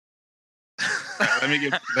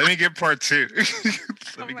 Let me get part two.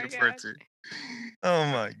 Oh my part God. two. Oh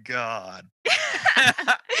my God.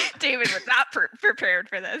 David was not prepared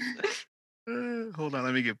for this. Hold on,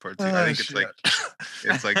 let me get part two. Oh, I think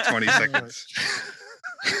it's like 20 seconds.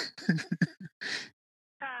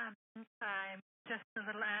 Just a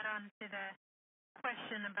little add-on to the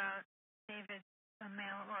question about David's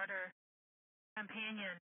mail order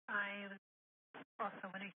companion. I was also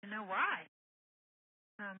wanting to know why.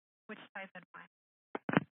 Which type and why.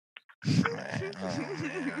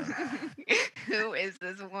 Who is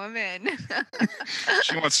this woman?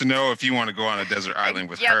 She wants to know if you want to go on a desert island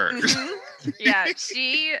with Yep, her. mhm. Yeah,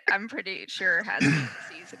 I'm pretty sure has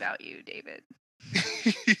fantasies about you, David.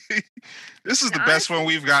 This is the best one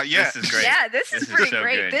we've got yet. This is great. Yeah, this is This is pretty so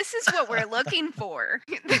great. good. This is what we're looking for.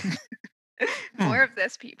 More of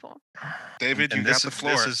this, people. David, you And got this the is-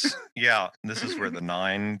 floor. This is where the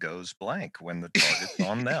 9 goes blank when the target's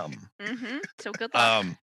on them. So good luck.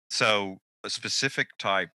 So a specific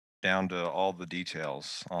type down to all the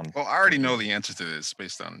details on. Well, I already know the answer to this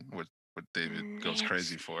based on what David goes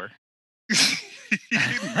crazy for.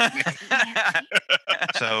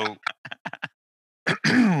 So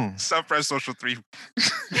Suppress Social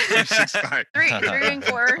 369.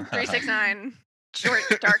 314 369. Short,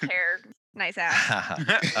 dark hair, nice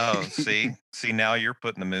ass. Oh, see, now you're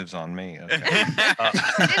putting the moves on me. Okay.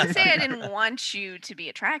 I didn't say I didn't want you to be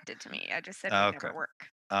attracted to me. I just said we never Okay. work.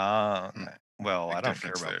 Well, Big I don't care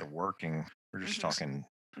difference about there. the working. We're just Mhm. talking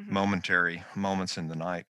Mhm. momentary moments in the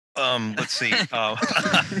night. Let's see.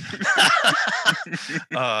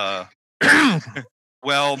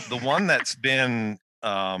 Well, the one that's been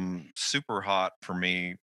super hot for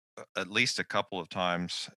me at least a couple of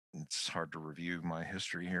times. It's hard to review my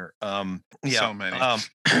history here. So many.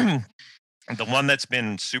 The one that's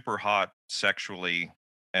been super hot sexually,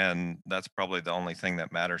 and that's probably the only thing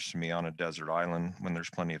that matters to me on a desert island when there's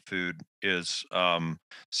plenty of food, is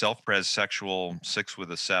self-pres sexual 6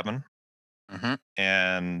 with a 7, Mhm.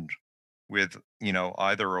 and with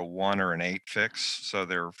either a 1 or an 8 fix, so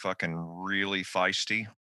they're fucking really feisty,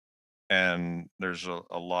 and there's a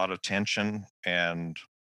lot of tension, and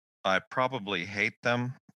I probably hate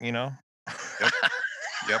them. Yep.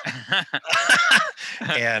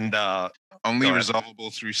 And Only Go ahead. resolvable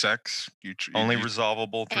through sex. only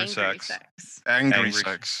resolvable through Angry sex. sex. angry angry-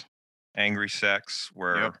 sex. Angry sex,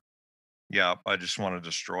 where Yep. I just want to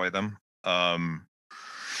destroy them.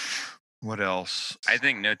 What else? I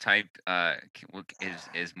think no type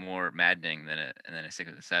is more maddening than a 6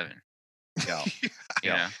 with a 7. Yeah. You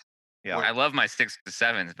Yeah. know? Yeah. I love my 6 with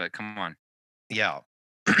 7s, but come on. Yeah.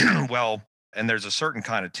 Well, and there's a certain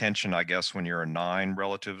kind of tension, I guess, when you're a 9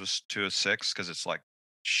 relative to a 6, because it's like,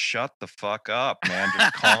 shut the fuck up, man.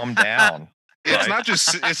 Just calm down. It's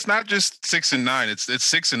not just 6 and 9. It's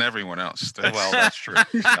 6 and everyone else. Well, that's true.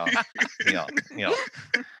 Yeah.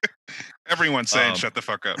 Everyone's saying Um, shut the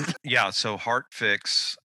fuck up. Yeah. So heart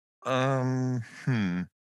fix.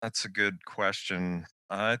 That's a good question.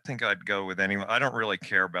 I think I'd go with anyone. I don't really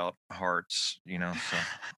care about hearts, so.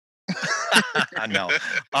 No.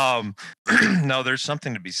 No, there's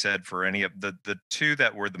something to be said for any of the two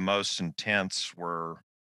that were the most intense were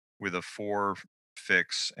with a 4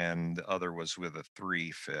 fix and the other was with a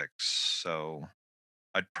 3 fix. So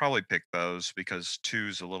I'd probably pick those because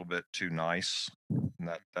 2's a little bit too nice, and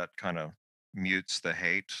that kind of mutes the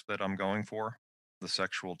hate that I'm going for, the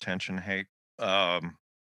sexual tension hate.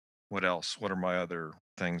 What else? What are my other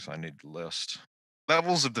things I need to list?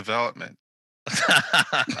 Levels of development.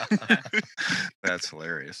 That's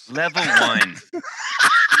hilarious. Level 1.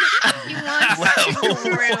 He wants to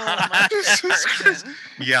groom this Jesus Christ. person.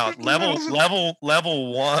 Yeah, level 1. would No,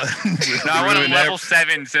 I want ruin them level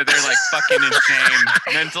 7, so they're like fucking insane,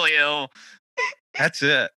 mentally ill. That's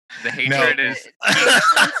it. The hatred is. He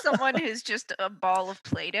just wants someone who's just a ball of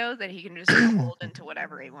Play-Doh that he can just mold into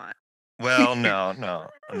whatever he wants. Well, no.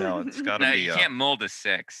 It's got to No, be. you can't mold a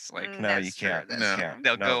 6. Like No, That's you true, can't. that's No. true.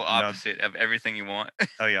 they'll no, go no. opposite of everything you want.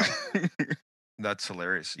 Oh yeah, that's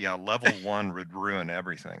hilarious. Yeah, level 1 would ruin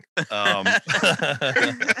everything. Because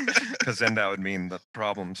then that would mean the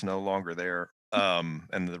problem's no longer there, and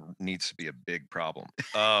there needs to be a big problem.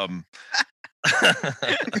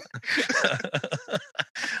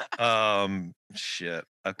 Shit.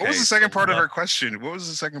 Okay. What was the second so part of le- her question? What was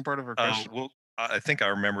the second part of her question? Well, I think I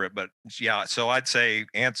remember it, but yeah. So I'd say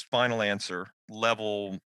final answer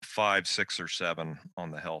level 5, 6, or 7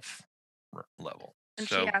 on the health level. And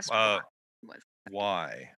So she asked what was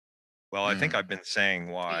why? Well, I think I've been saying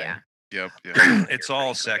why. yeah. Yep. It's You're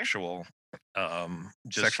all pretty clear. sexual.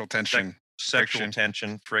 Just Sexual tension. sexual friction.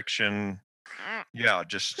 tension, friction. Mm. Yeah,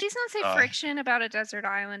 just Please don't say uh, friction about a desert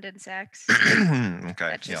island and sex. okay.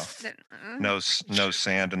 That just that- No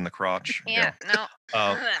sand in the crotch. Yeah, no.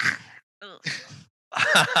 Uh,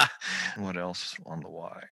 Ugh. what else on the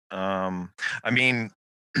why? I mean,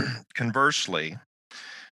 conversely,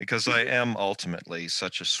 because I am ultimately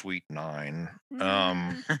such a sweet 9.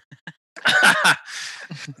 Mm.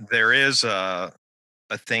 There is a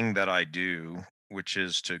thing that I do, which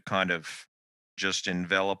is to kind of just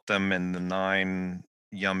envelop them in the 9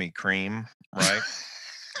 yummy cream, right?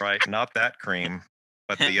 Right, not that cream,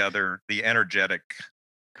 but the energetic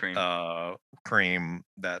Cream. cream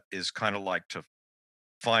that is kind of like to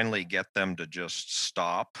finally get them to just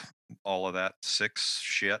stop all of that 6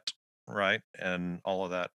 shit, right? And all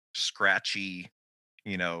of that scratchy,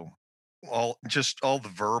 all the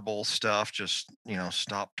verbal stuff, just,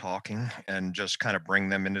 stop talking and just kind of bring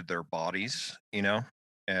them into their bodies,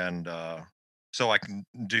 and so I can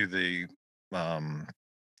do the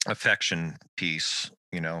affection piece,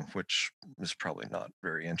 which is probably not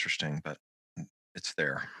very interesting, but it's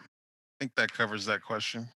there. I think that covers that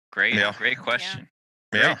question. Great, Yeah. great question.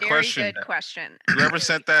 Yeah. Very question. good question. Whoever Very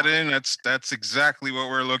sent that valid. in, that's exactly what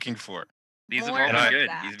we're looking for. These have More all of been good.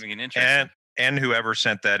 that. These have been interesting. And whoever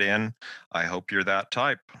sent that in, I hope you're that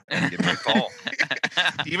type. And give me a call.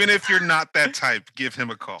 Even if you're not that type, give him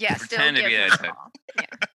a call. Yeah, still Pretend to give be him that a type. call.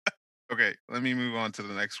 Yeah. Okay, let me move on to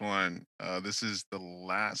the next one. This is the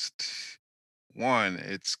last one.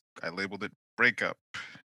 I labeled it breakup.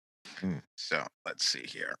 So let's see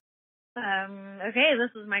here. Okay,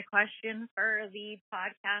 this is my question for the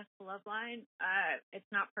podcast Love Line. It's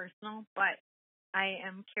not personal, but I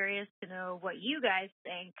am curious to know what you guys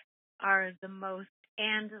think are the most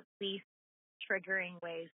and least triggering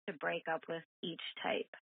ways to break up with each type.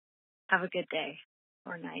 Have a good day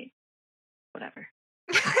or night, whatever.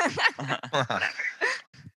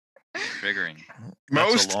 Triggering. That's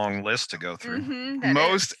Most a long list to go through. Mhm, that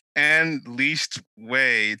most is. and least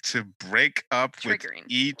way to break up with Triggering.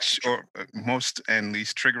 each, or most and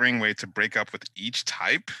least triggering way to break up with each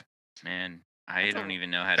type. Man, I don't even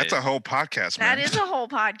know how That's to. a whole podcast, man. That is a whole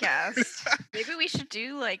podcast. Maybe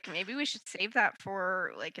we should save that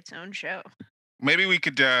for like its own show. Maybe we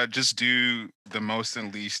could just do the most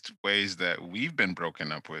and least ways that we've been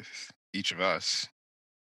broken up with, each of us,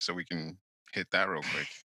 so we can hit that real quick.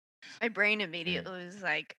 My brain immediately was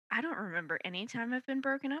like, I don't remember any time I've been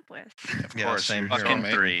broken up with. Of Yeah, course, same you're here. Fucking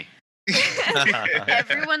mate. 3.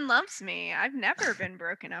 Everyone loves me. I've never been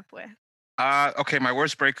broken up with. Okay, my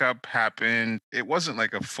worst breakup happened. It wasn't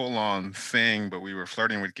like a full-on thing, but we were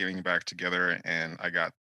flirting with getting back together, and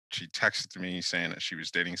she texted me saying that she was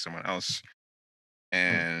dating someone else,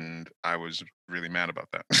 and I was really mad about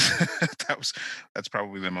that. That's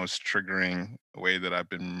probably the most triggering way that I've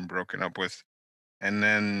been broken up with. And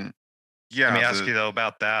then Yeah. Let me ask the- you though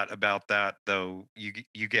about that though.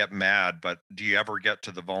 You get mad, but do you ever get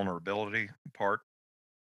to the vulnerability part?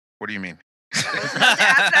 What do you mean? I was about to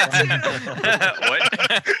ask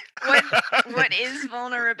that too. What? What is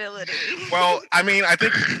vulnerability? Well, I mean, I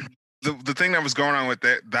think the thing that was going on with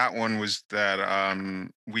that one was that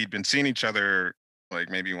we'd been seeing each other like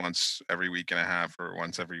maybe once every week and a half or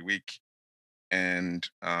once every week, and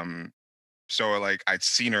so like I'd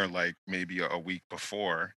seen her like maybe a week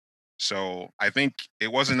before. So I think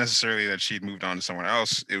it wasn't necessarily that she'd moved on to someone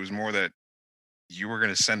else. It was more that you were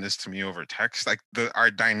gonna send this to me over text. Like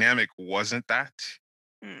our dynamic wasn't that.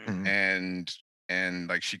 Mm. Mhm. And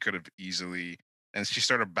like she could have easily, and she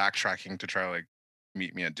started backtracking to try to like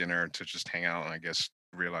meet me at dinner to just hang out, and I guess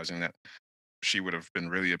realizing that she would have been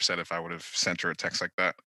really upset if I would have sent her a text like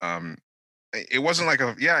that. It wasn't like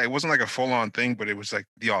it wasn't like a full on thing, but it was like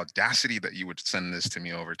the audacity that you would send this to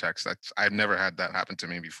me over text. I've never had that happen to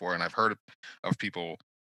me before, and I've heard of people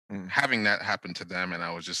having that happen to them, and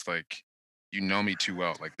I was just like, you know me too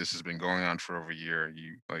well. Like this has been going on for over a year.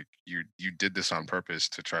 You did this on purpose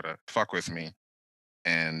to try to fuck with me,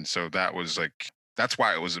 and so that was like that's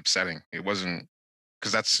why it was upsetting. It wasn't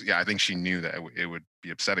because I think she knew that it would be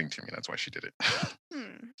upsetting to me. That's why she did it.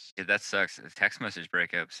 Hmm. Yeah, that sucks. A text message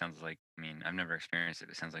breakup sounds like. I mean, I've never experienced it.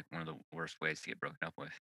 It sounds like one of the worst ways to get broken up with.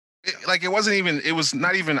 Like it wasn't even. It was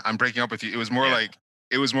not even. I'm breaking up with you. It was more Yeah. like.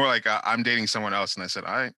 It was more like I'm dating someone else, and I said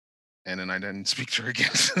I, and then I didn't speak to her again.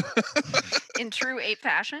 In true ape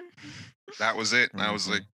fashion. That was it. And I was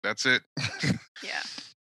like, that's it. Yeah.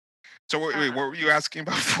 So wait, Uh, what were you asking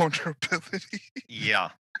about vulnerability? Yeah.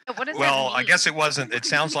 What does Well, that mean? I guess it wasn't. It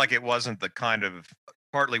sounds like it wasn't the kind of.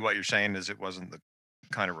 Partly what you're saying is it wasn't the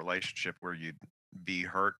kind of relationship where you'd be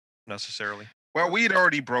hurt necessarily. Well, we had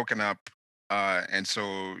already broken up, and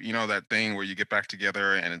so you know that thing where you get back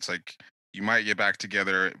together, and it's like you might get back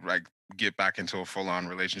together, like get back into a full-on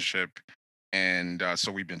relationship, and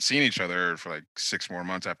so we've been seeing each other for like 6 more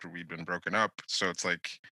months after we'd been broken up. So it's like,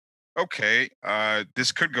 okay,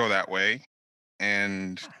 this could go that way,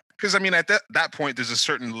 and because I mean, at that point, there's a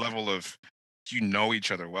certain level of you know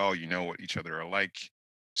each other well, you know what each other are like.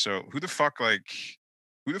 So who the fuck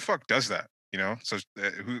does that? You know, so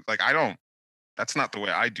who like I don't. That's not the way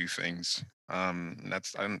I do things. I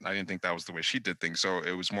didn't think that was the way she did things. So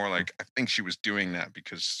it was more like I think she was doing that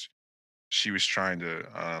because she was trying to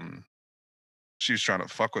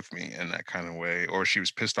fuck with me in that kind of way, or she was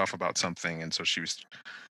pissed off about something, and so she was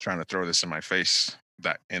trying to throw this in my face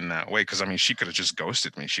that in that way. Because I mean, she could have just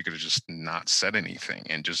ghosted me. She could have just not said anything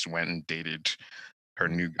and just went and dated her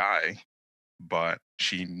new guy. But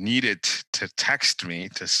she needed to text me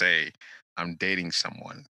to say I'm dating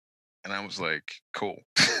someone, and I was like, cool.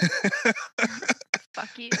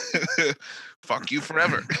 Fuck you. Fuck you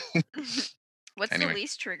forever. What's Anyway. the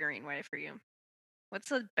least triggering way for you? What's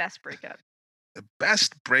the best breakup? The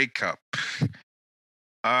best breakup.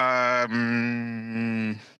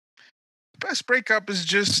 Best breakup is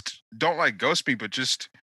just don't like ghost me, but just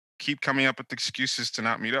keep coming up with excuses to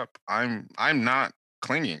not meet up. I'm not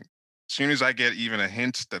clinging. As soon as I get even a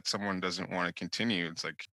hint that someone doesn't want to continue, it's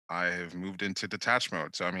like I have moved into detach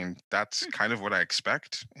mode. So I mean, that's kind of what I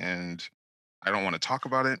expect, and I don't want to talk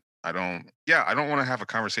about it. I don't want to have a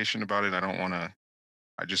conversation about it.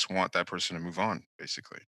 I just want that person to move on,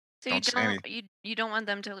 basically. So Don't say any- you don't want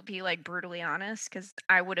them to be like brutally honest, because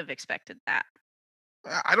I would have expected that.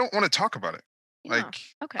 I don't want to talk about it. You Like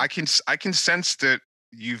know, okay. I can sense that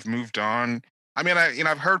you've moved on. I mean,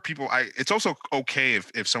 I've heard people. It's also okay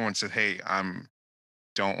if someone said, "Hey,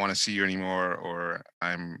 don't want to see you anymore," or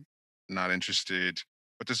 "I'm not interested."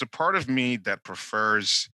 But there's a part of me that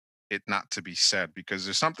prefers it not to be said because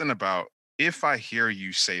there's something about if I hear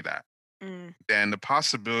you say that, Mm, then the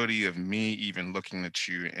possibility of me even looking at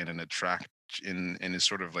you in an in a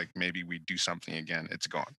sort of like maybe we do something again, it's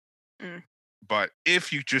gone. Mm. But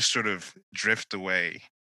if you just sort of drift away,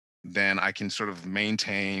 then I can sort of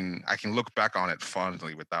maintain. I can look back on it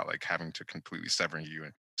fondly without like having to completely sever you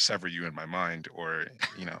in my mind, or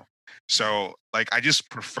you know. So like I just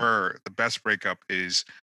prefer the best breakup is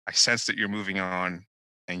I sense that you're moving on,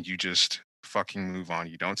 and you just fucking move on.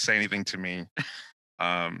 You don't say anything to me,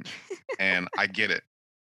 and I get it.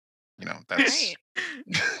 You know that's.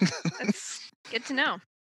 Right. That's good to know.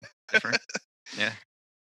 Different. Yeah.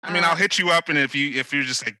 I mean, I'll hit you up, and if you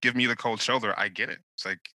just like give me the cold shoulder, I get it. It's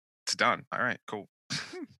like it's done. All right, cool.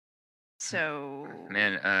 So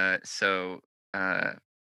Man, Let's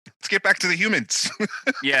get back to the humans.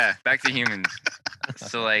 yeah, back to humans.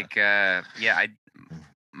 So like yeah, I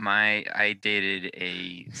dated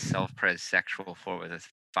a self-pres sexual 4 with a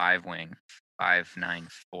 5 wing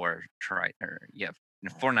 594 tri or yeah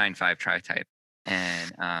 495 tri-type,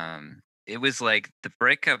 and it was like the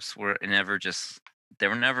breakups were never just they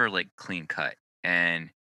were never like clean cut, and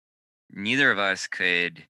neither of us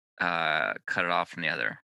could cut it off from the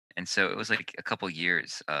other, and so it was like a couple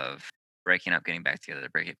years of breaking up, getting back together,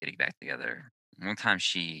 breaking up, getting back together. One time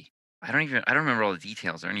I don't remember all the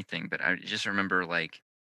details or anything, but I just remember like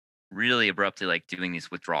really abruptly like doing this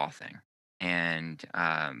withdrawal thing, and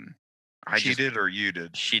She did or you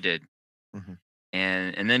did? she did, Mhm.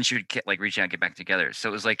 and then she would like reach out, get back together. So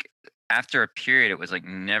it was like after a period, it was like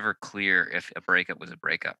never clear if a breakup was a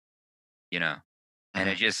breakup, you know. And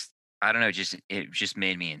it just I don't know, it just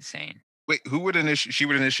made me insane. Wait, who would initiate? She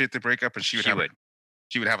would initiate the breakup, and She would.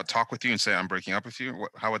 she would have a talk with you and say, "I'm breaking up with you."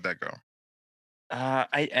 How would that go? I'm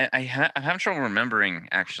having trouble remembering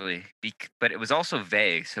actually, but it was also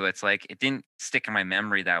vague. So it's like it didn't stick in my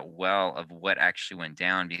memory that well of what actually went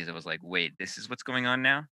down because it was like, wait, this is what's going on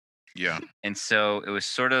now. Yeah. And so it was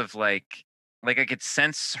sort of like I could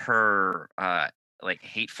sense her like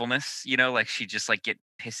hatefulness, you know, like she'd just like get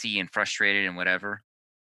pissy and frustrated and whatever.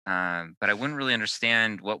 But I wouldn't really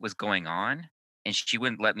understand what was going on, and she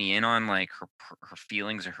wouldn't let me in on like her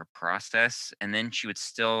feelings or her process. And then we'd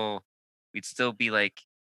still be like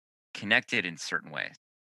connected in certain ways.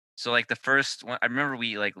 So like the first one, I remember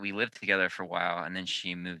we lived together for a while, and then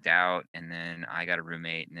she moved out, and then I got a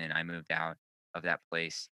roommate, and then I moved out of that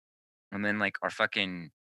place, and then like our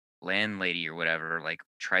fucking landlady or whatever like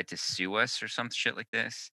tried to sue us or some shit like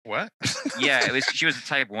this. What? Yeah, it was she was a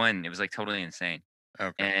type 1. It was like totally insane.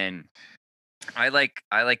 Okay. And I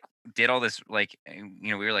did all this like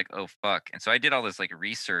you know we were like, oh fuck, and so I did all this like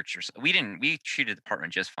research we treated the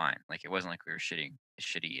apartment just fine, like it wasn't like we were shitty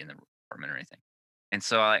in the apartment or anything. And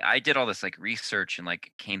so I did all this like research and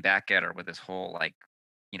like came back at her with this whole like,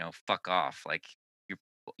 you know, fuck off, like you're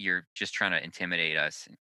you're just trying to intimidate us,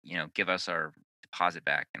 and, you know, give us our deposit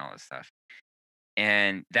back and all this stuff.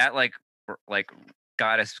 And that like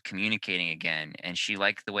got us communicating again, and she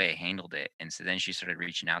liked the way I handled it, and so then she started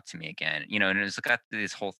reaching out to me again, you know, and it was got through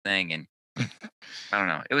this whole thing. And I don't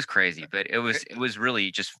know, it was crazy, but it was really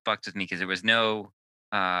just fucked with me because there was no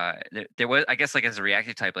there was, I guess, like as a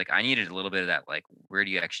reactive type, like I needed a little bit of that like where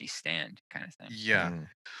do you actually stand kind of thing. Yeah. Mm.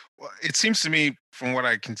 Well, it seems to me, from what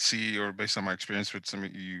I can see, or based on my experience with some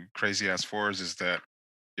of you crazy ass fours, is that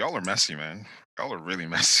y'all are messy, man. Y'all are really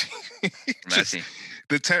messy. Just Messy.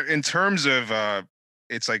 in terms of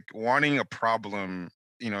it's like wanting a problem,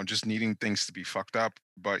 you know, just needing things to be fucked up,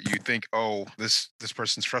 but you think, oh, this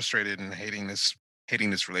person's frustrated and hating this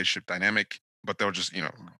relationship dynamic, but they'll just, you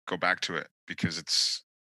know, go back to it because it's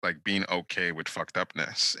like being okay with fucked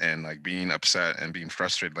upness and like being upset and being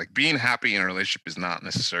frustrated. Like being happy in a relationship is not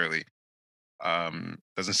necessarily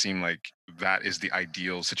doesn't seem like that is the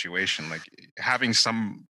ideal situation. Like having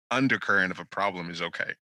some undercurrent of a problem is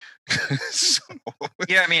okay. So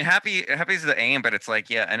Yeah, I mean, happy is the aim, but it's like,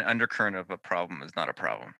 yeah, an undercurrent of a problem is not a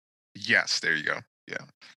problem. yes, there you go.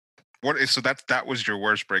 Yeah. So that was your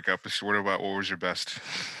worst breakup. So what was your best?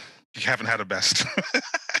 You haven't had a best.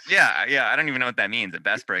 Yeah, I don't even know what that means. The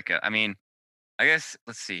best breakup. I mean, I guess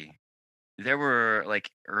let's see. There were like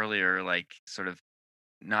earlier, like sort of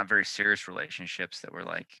not very serious relationships that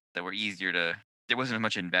were easier to. There wasn't as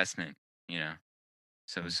much investment, you know,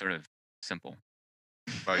 so it was sort of simple.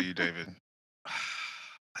 By you, David.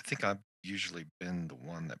 I think I've usually been the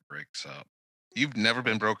one that breaks up. You've never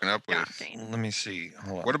been broken up with. Shocking. Let me see.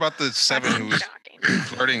 Hold on. What about the 7 who was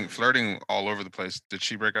Shocking. flirting all over the place? Did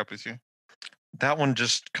she break up with you? That one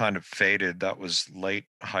just kind of faded. That was late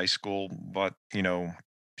high school, but you know,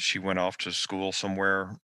 she went off to school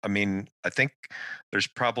somewhere. I mean, I think there's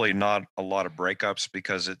probably not a lot of breakups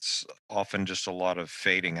because it's often just a lot of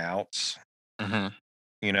fading outs,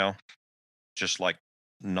 you know, just like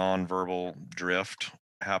nonverbal drift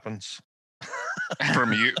happens.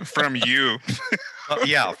 From you,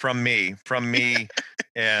 Yeah, from me,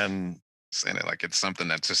 and saying it like it's something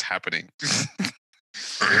that's just happening.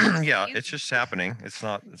 yeah, it's just happening. It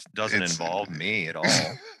doesn't It's- involve me at all.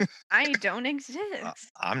 I don't exist.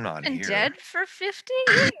 I'm not Been here. dead for 50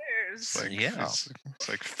 years. It's like Yeah. it's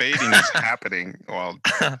like fading is happening while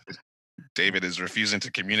David is refusing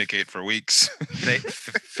to communicate for weeks.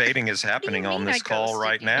 Fading is happening on mean I this call ghosted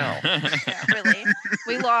right you? now. Yeah, really.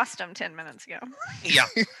 We lost him 10 minutes ago. Yeah.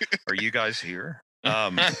 Are you guys here?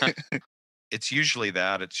 It's usually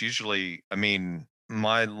that. It's usually, I mean,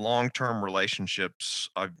 my long-term relationships,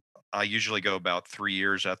 I usually go about 3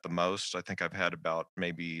 years at the most. I think I've had about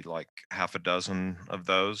maybe like half a dozen of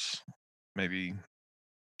those, maybe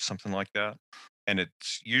something like that. And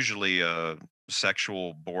it's usually a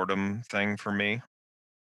sexual boredom thing for me.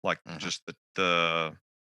 Like Mhm. just the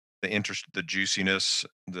the interest, the juiciness,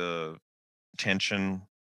 the tension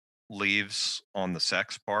leaves on the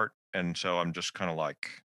sex part, and so I'm just kind of like,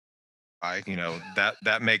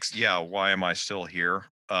 that makes, why am I still here?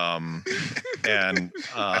 And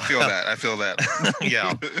I feel that. I feel that.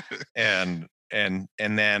 yeah, and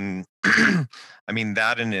then I mean,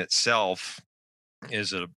 that in itself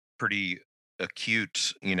is a pretty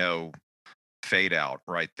acute, fade out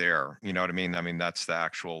right there. You know what I mean? I mean, that's the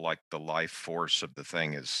actual, like, the life force of the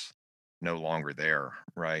thing is no longer there,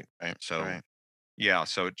 right? So Right. yeah,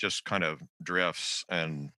 so it just kind of drifts,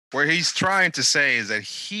 and Where he's trying to say is that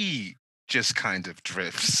he just kind of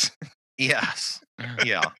drifts. yes,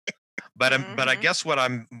 yeah. But I guess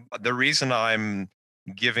the reason I'm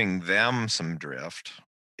giving them some drift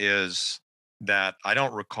is that I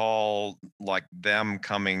don't recall like them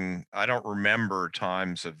coming. I don't remember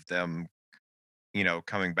times of them,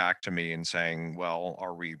 coming back to me and saying, "Well,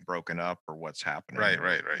 are we broken up or what's happening?"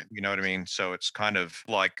 Right. You know what I mean? So it's kind of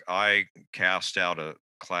like I cast out a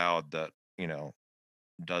cloud that,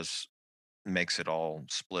 does makes it all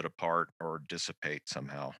split apart or dissipate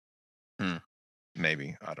somehow.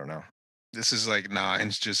 Maybe, I don't know. This is like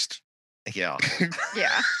Nine's just Yeah.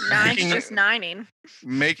 Yeah, Nine's Making- just nining.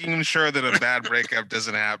 making sure that a bad breakup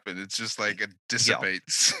doesn't happen. It's just like it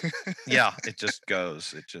dissipates. Yeah, it just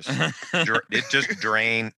goes. It just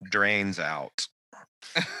drains out.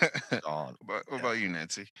 Gone. What about you,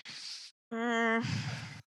 Nancy? Mm,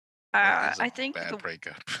 What is a I think bad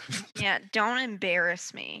breakup. yeah, don't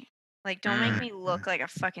embarrass me. Like, don't make Mm, me look like a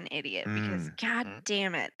fucking idiot because Mm. god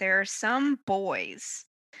damn it, there are some boys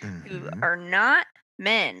who Mhm. are not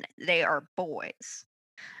men, they are boys.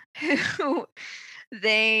 Who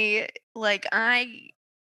they like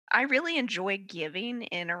I really enjoy giving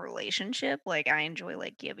in a relationship. Like I enjoy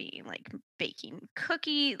like giving, like baking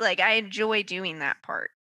cookie. Like I enjoy doing that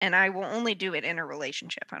part. And I will only do it in a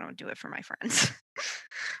relationship. I don't do it for my friends.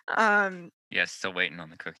 Yeah, still waiting on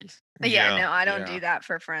the cookies. Yeah, no, I don't yeah. do that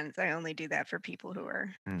for friends. I only do that for people who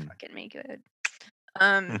are Mm. fucking me good.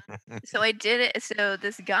 So I did it. So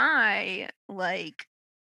this guy like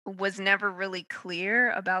was never really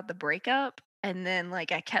clear about the breakup, and then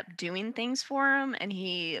like I kept doing things for him, and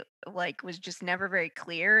he like was just never very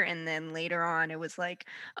clear. And then later on, it was like,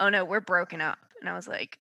 "Oh no, we're broken up," and I was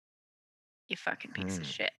like, "You fucking piece of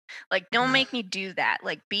Mm. shit! Like, don't Mm. make me do that.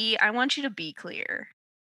 Like, I want you to be clear.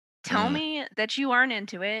 Tell Mm. me that you aren't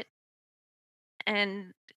into it,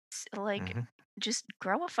 and like, Mhm. just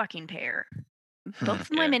grow a fucking pair, Hmm.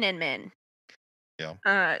 both Yeah. women and men."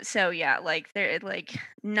 Yeah. So yeah, like they're like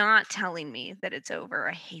not telling me that it's over.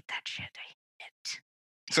 I hate that shit. I hate it.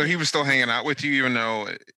 So he was still hanging out with you, even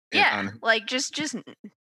though Yeah, like just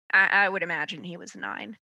I would imagine he was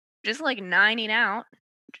 9. Just like nining out.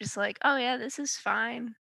 Just like, oh yeah, this is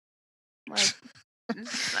fine. Like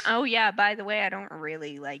oh yeah, by the way, I don't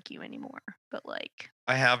really like you anymore. But like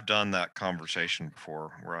I have done that conversation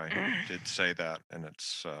before where I did say that, and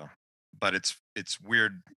it's but it's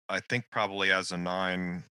weird. I think probably as a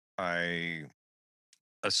 9, I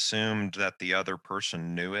assumed that the other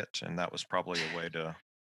person knew it, and that was probably a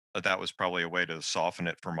way to soften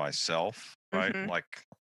it for myself, right? Mhm. Like,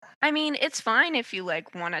 I mean, it's fine if you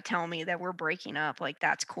like want to tell me that we're breaking up, like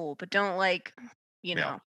that's cool, but don't like, you Yeah.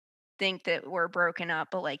 know, think that we're broken up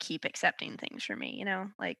but like keep accepting things from me,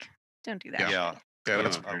 Like don't do that. Yeah. shit. Yeah,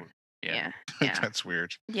 that's Ooh. weird. Yeah. Yeah. That's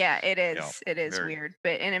weird. Yeah, it is. It is very. weird,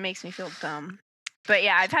 and it makes me feel dumb. But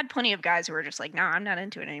yeah, I've had plenty of guys who are just like, "No, I'm not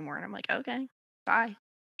into it anymore." And I'm like, "Okay, bye."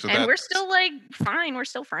 So And we're that's still like fine. We're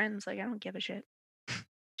still friends. Like I don't give a shit.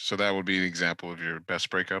 so that would be an example of your best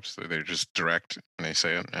breakups. That they're just direct and they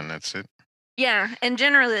say it, and that's it. Yeah, and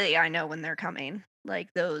generally I know when they're coming.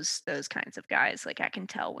 Like those kinds of guys, like I can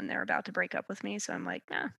tell when they're about to break up with me. So I'm like,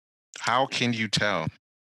 nah, How can you tell?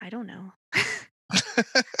 I don't know.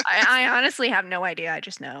 I honestly have no idea. I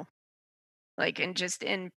just know. Like, and just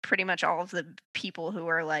in pretty much all of the people who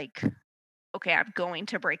are like, okay, I'm going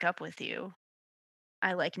to break up with you.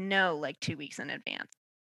 I like know like 2 weeks in advance.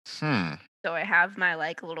 Hmm. So I have my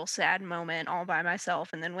like little sad moment all by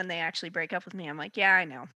myself, and then when they actually break up with me, I'm like, yeah, I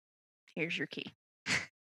know. Here's your key.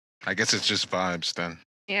 I guess it's just vibes then.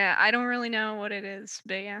 Yeah, I don't really know what it is,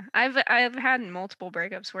 but yeah, I've had multiple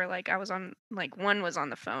breakups where like I was on like one was on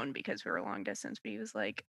the phone because we were long distance, but he was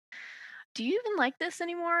like, "Do you even like this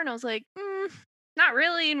anymore?" And I was like, "Not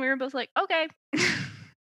really," and we were both like, "Okay."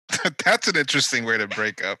 That's an interesting way to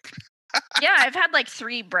break up. Yeah, I've had like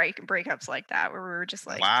 3 breakups like that where we were just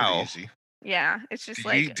like, Wow. Pretty easy. yeah, it's just Do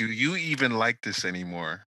like, you even like this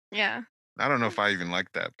anymore? yeah. I don't know if I even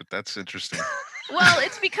like that, but that's interesting. Well,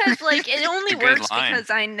 it's because like it only a good works line. because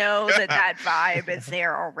I know that vibe is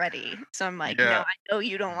there already. So I'm like, no, Yeah. I know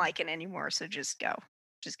you don't like it anymore, so just go.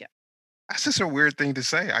 Just go. That's just a weird thing to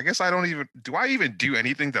say. I guess I even do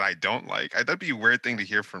anything that I don't like? That'd be a weird thing to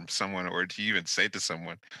hear from someone or to even say to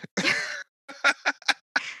someone.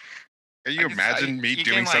 Can you imagine me you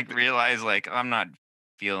doing can, like, something? realize like I'm not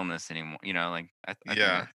feeling this anymore. You know, like I think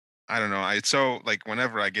Yeah. I don't know. It's so like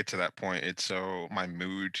whenever I get to that point, it's so my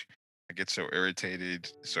mood. I get so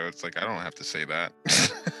irritated. So it's like I don't have to say that.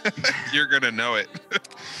 You're gonna know it.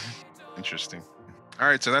 Interesting. All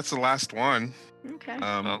right, so that's the last one. Okay.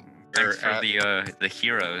 Well, we're thanks for at- the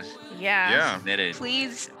heroes Yeah. Yeah. submitted.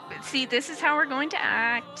 Please see, this is how we're going to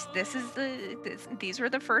act. These were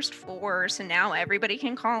the first 4, so now everybody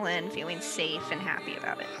can call in feeling safe and happy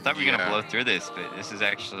about it. I thought we were gonna Yeah. blow through this, but this is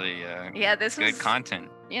actually Yeah, this good was content.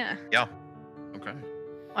 Yeah. Okay.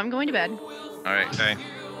 I'm going to bed. All right. Okay.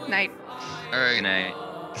 Night. All right. Good night.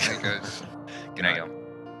 Hey guys. Good night, y'all.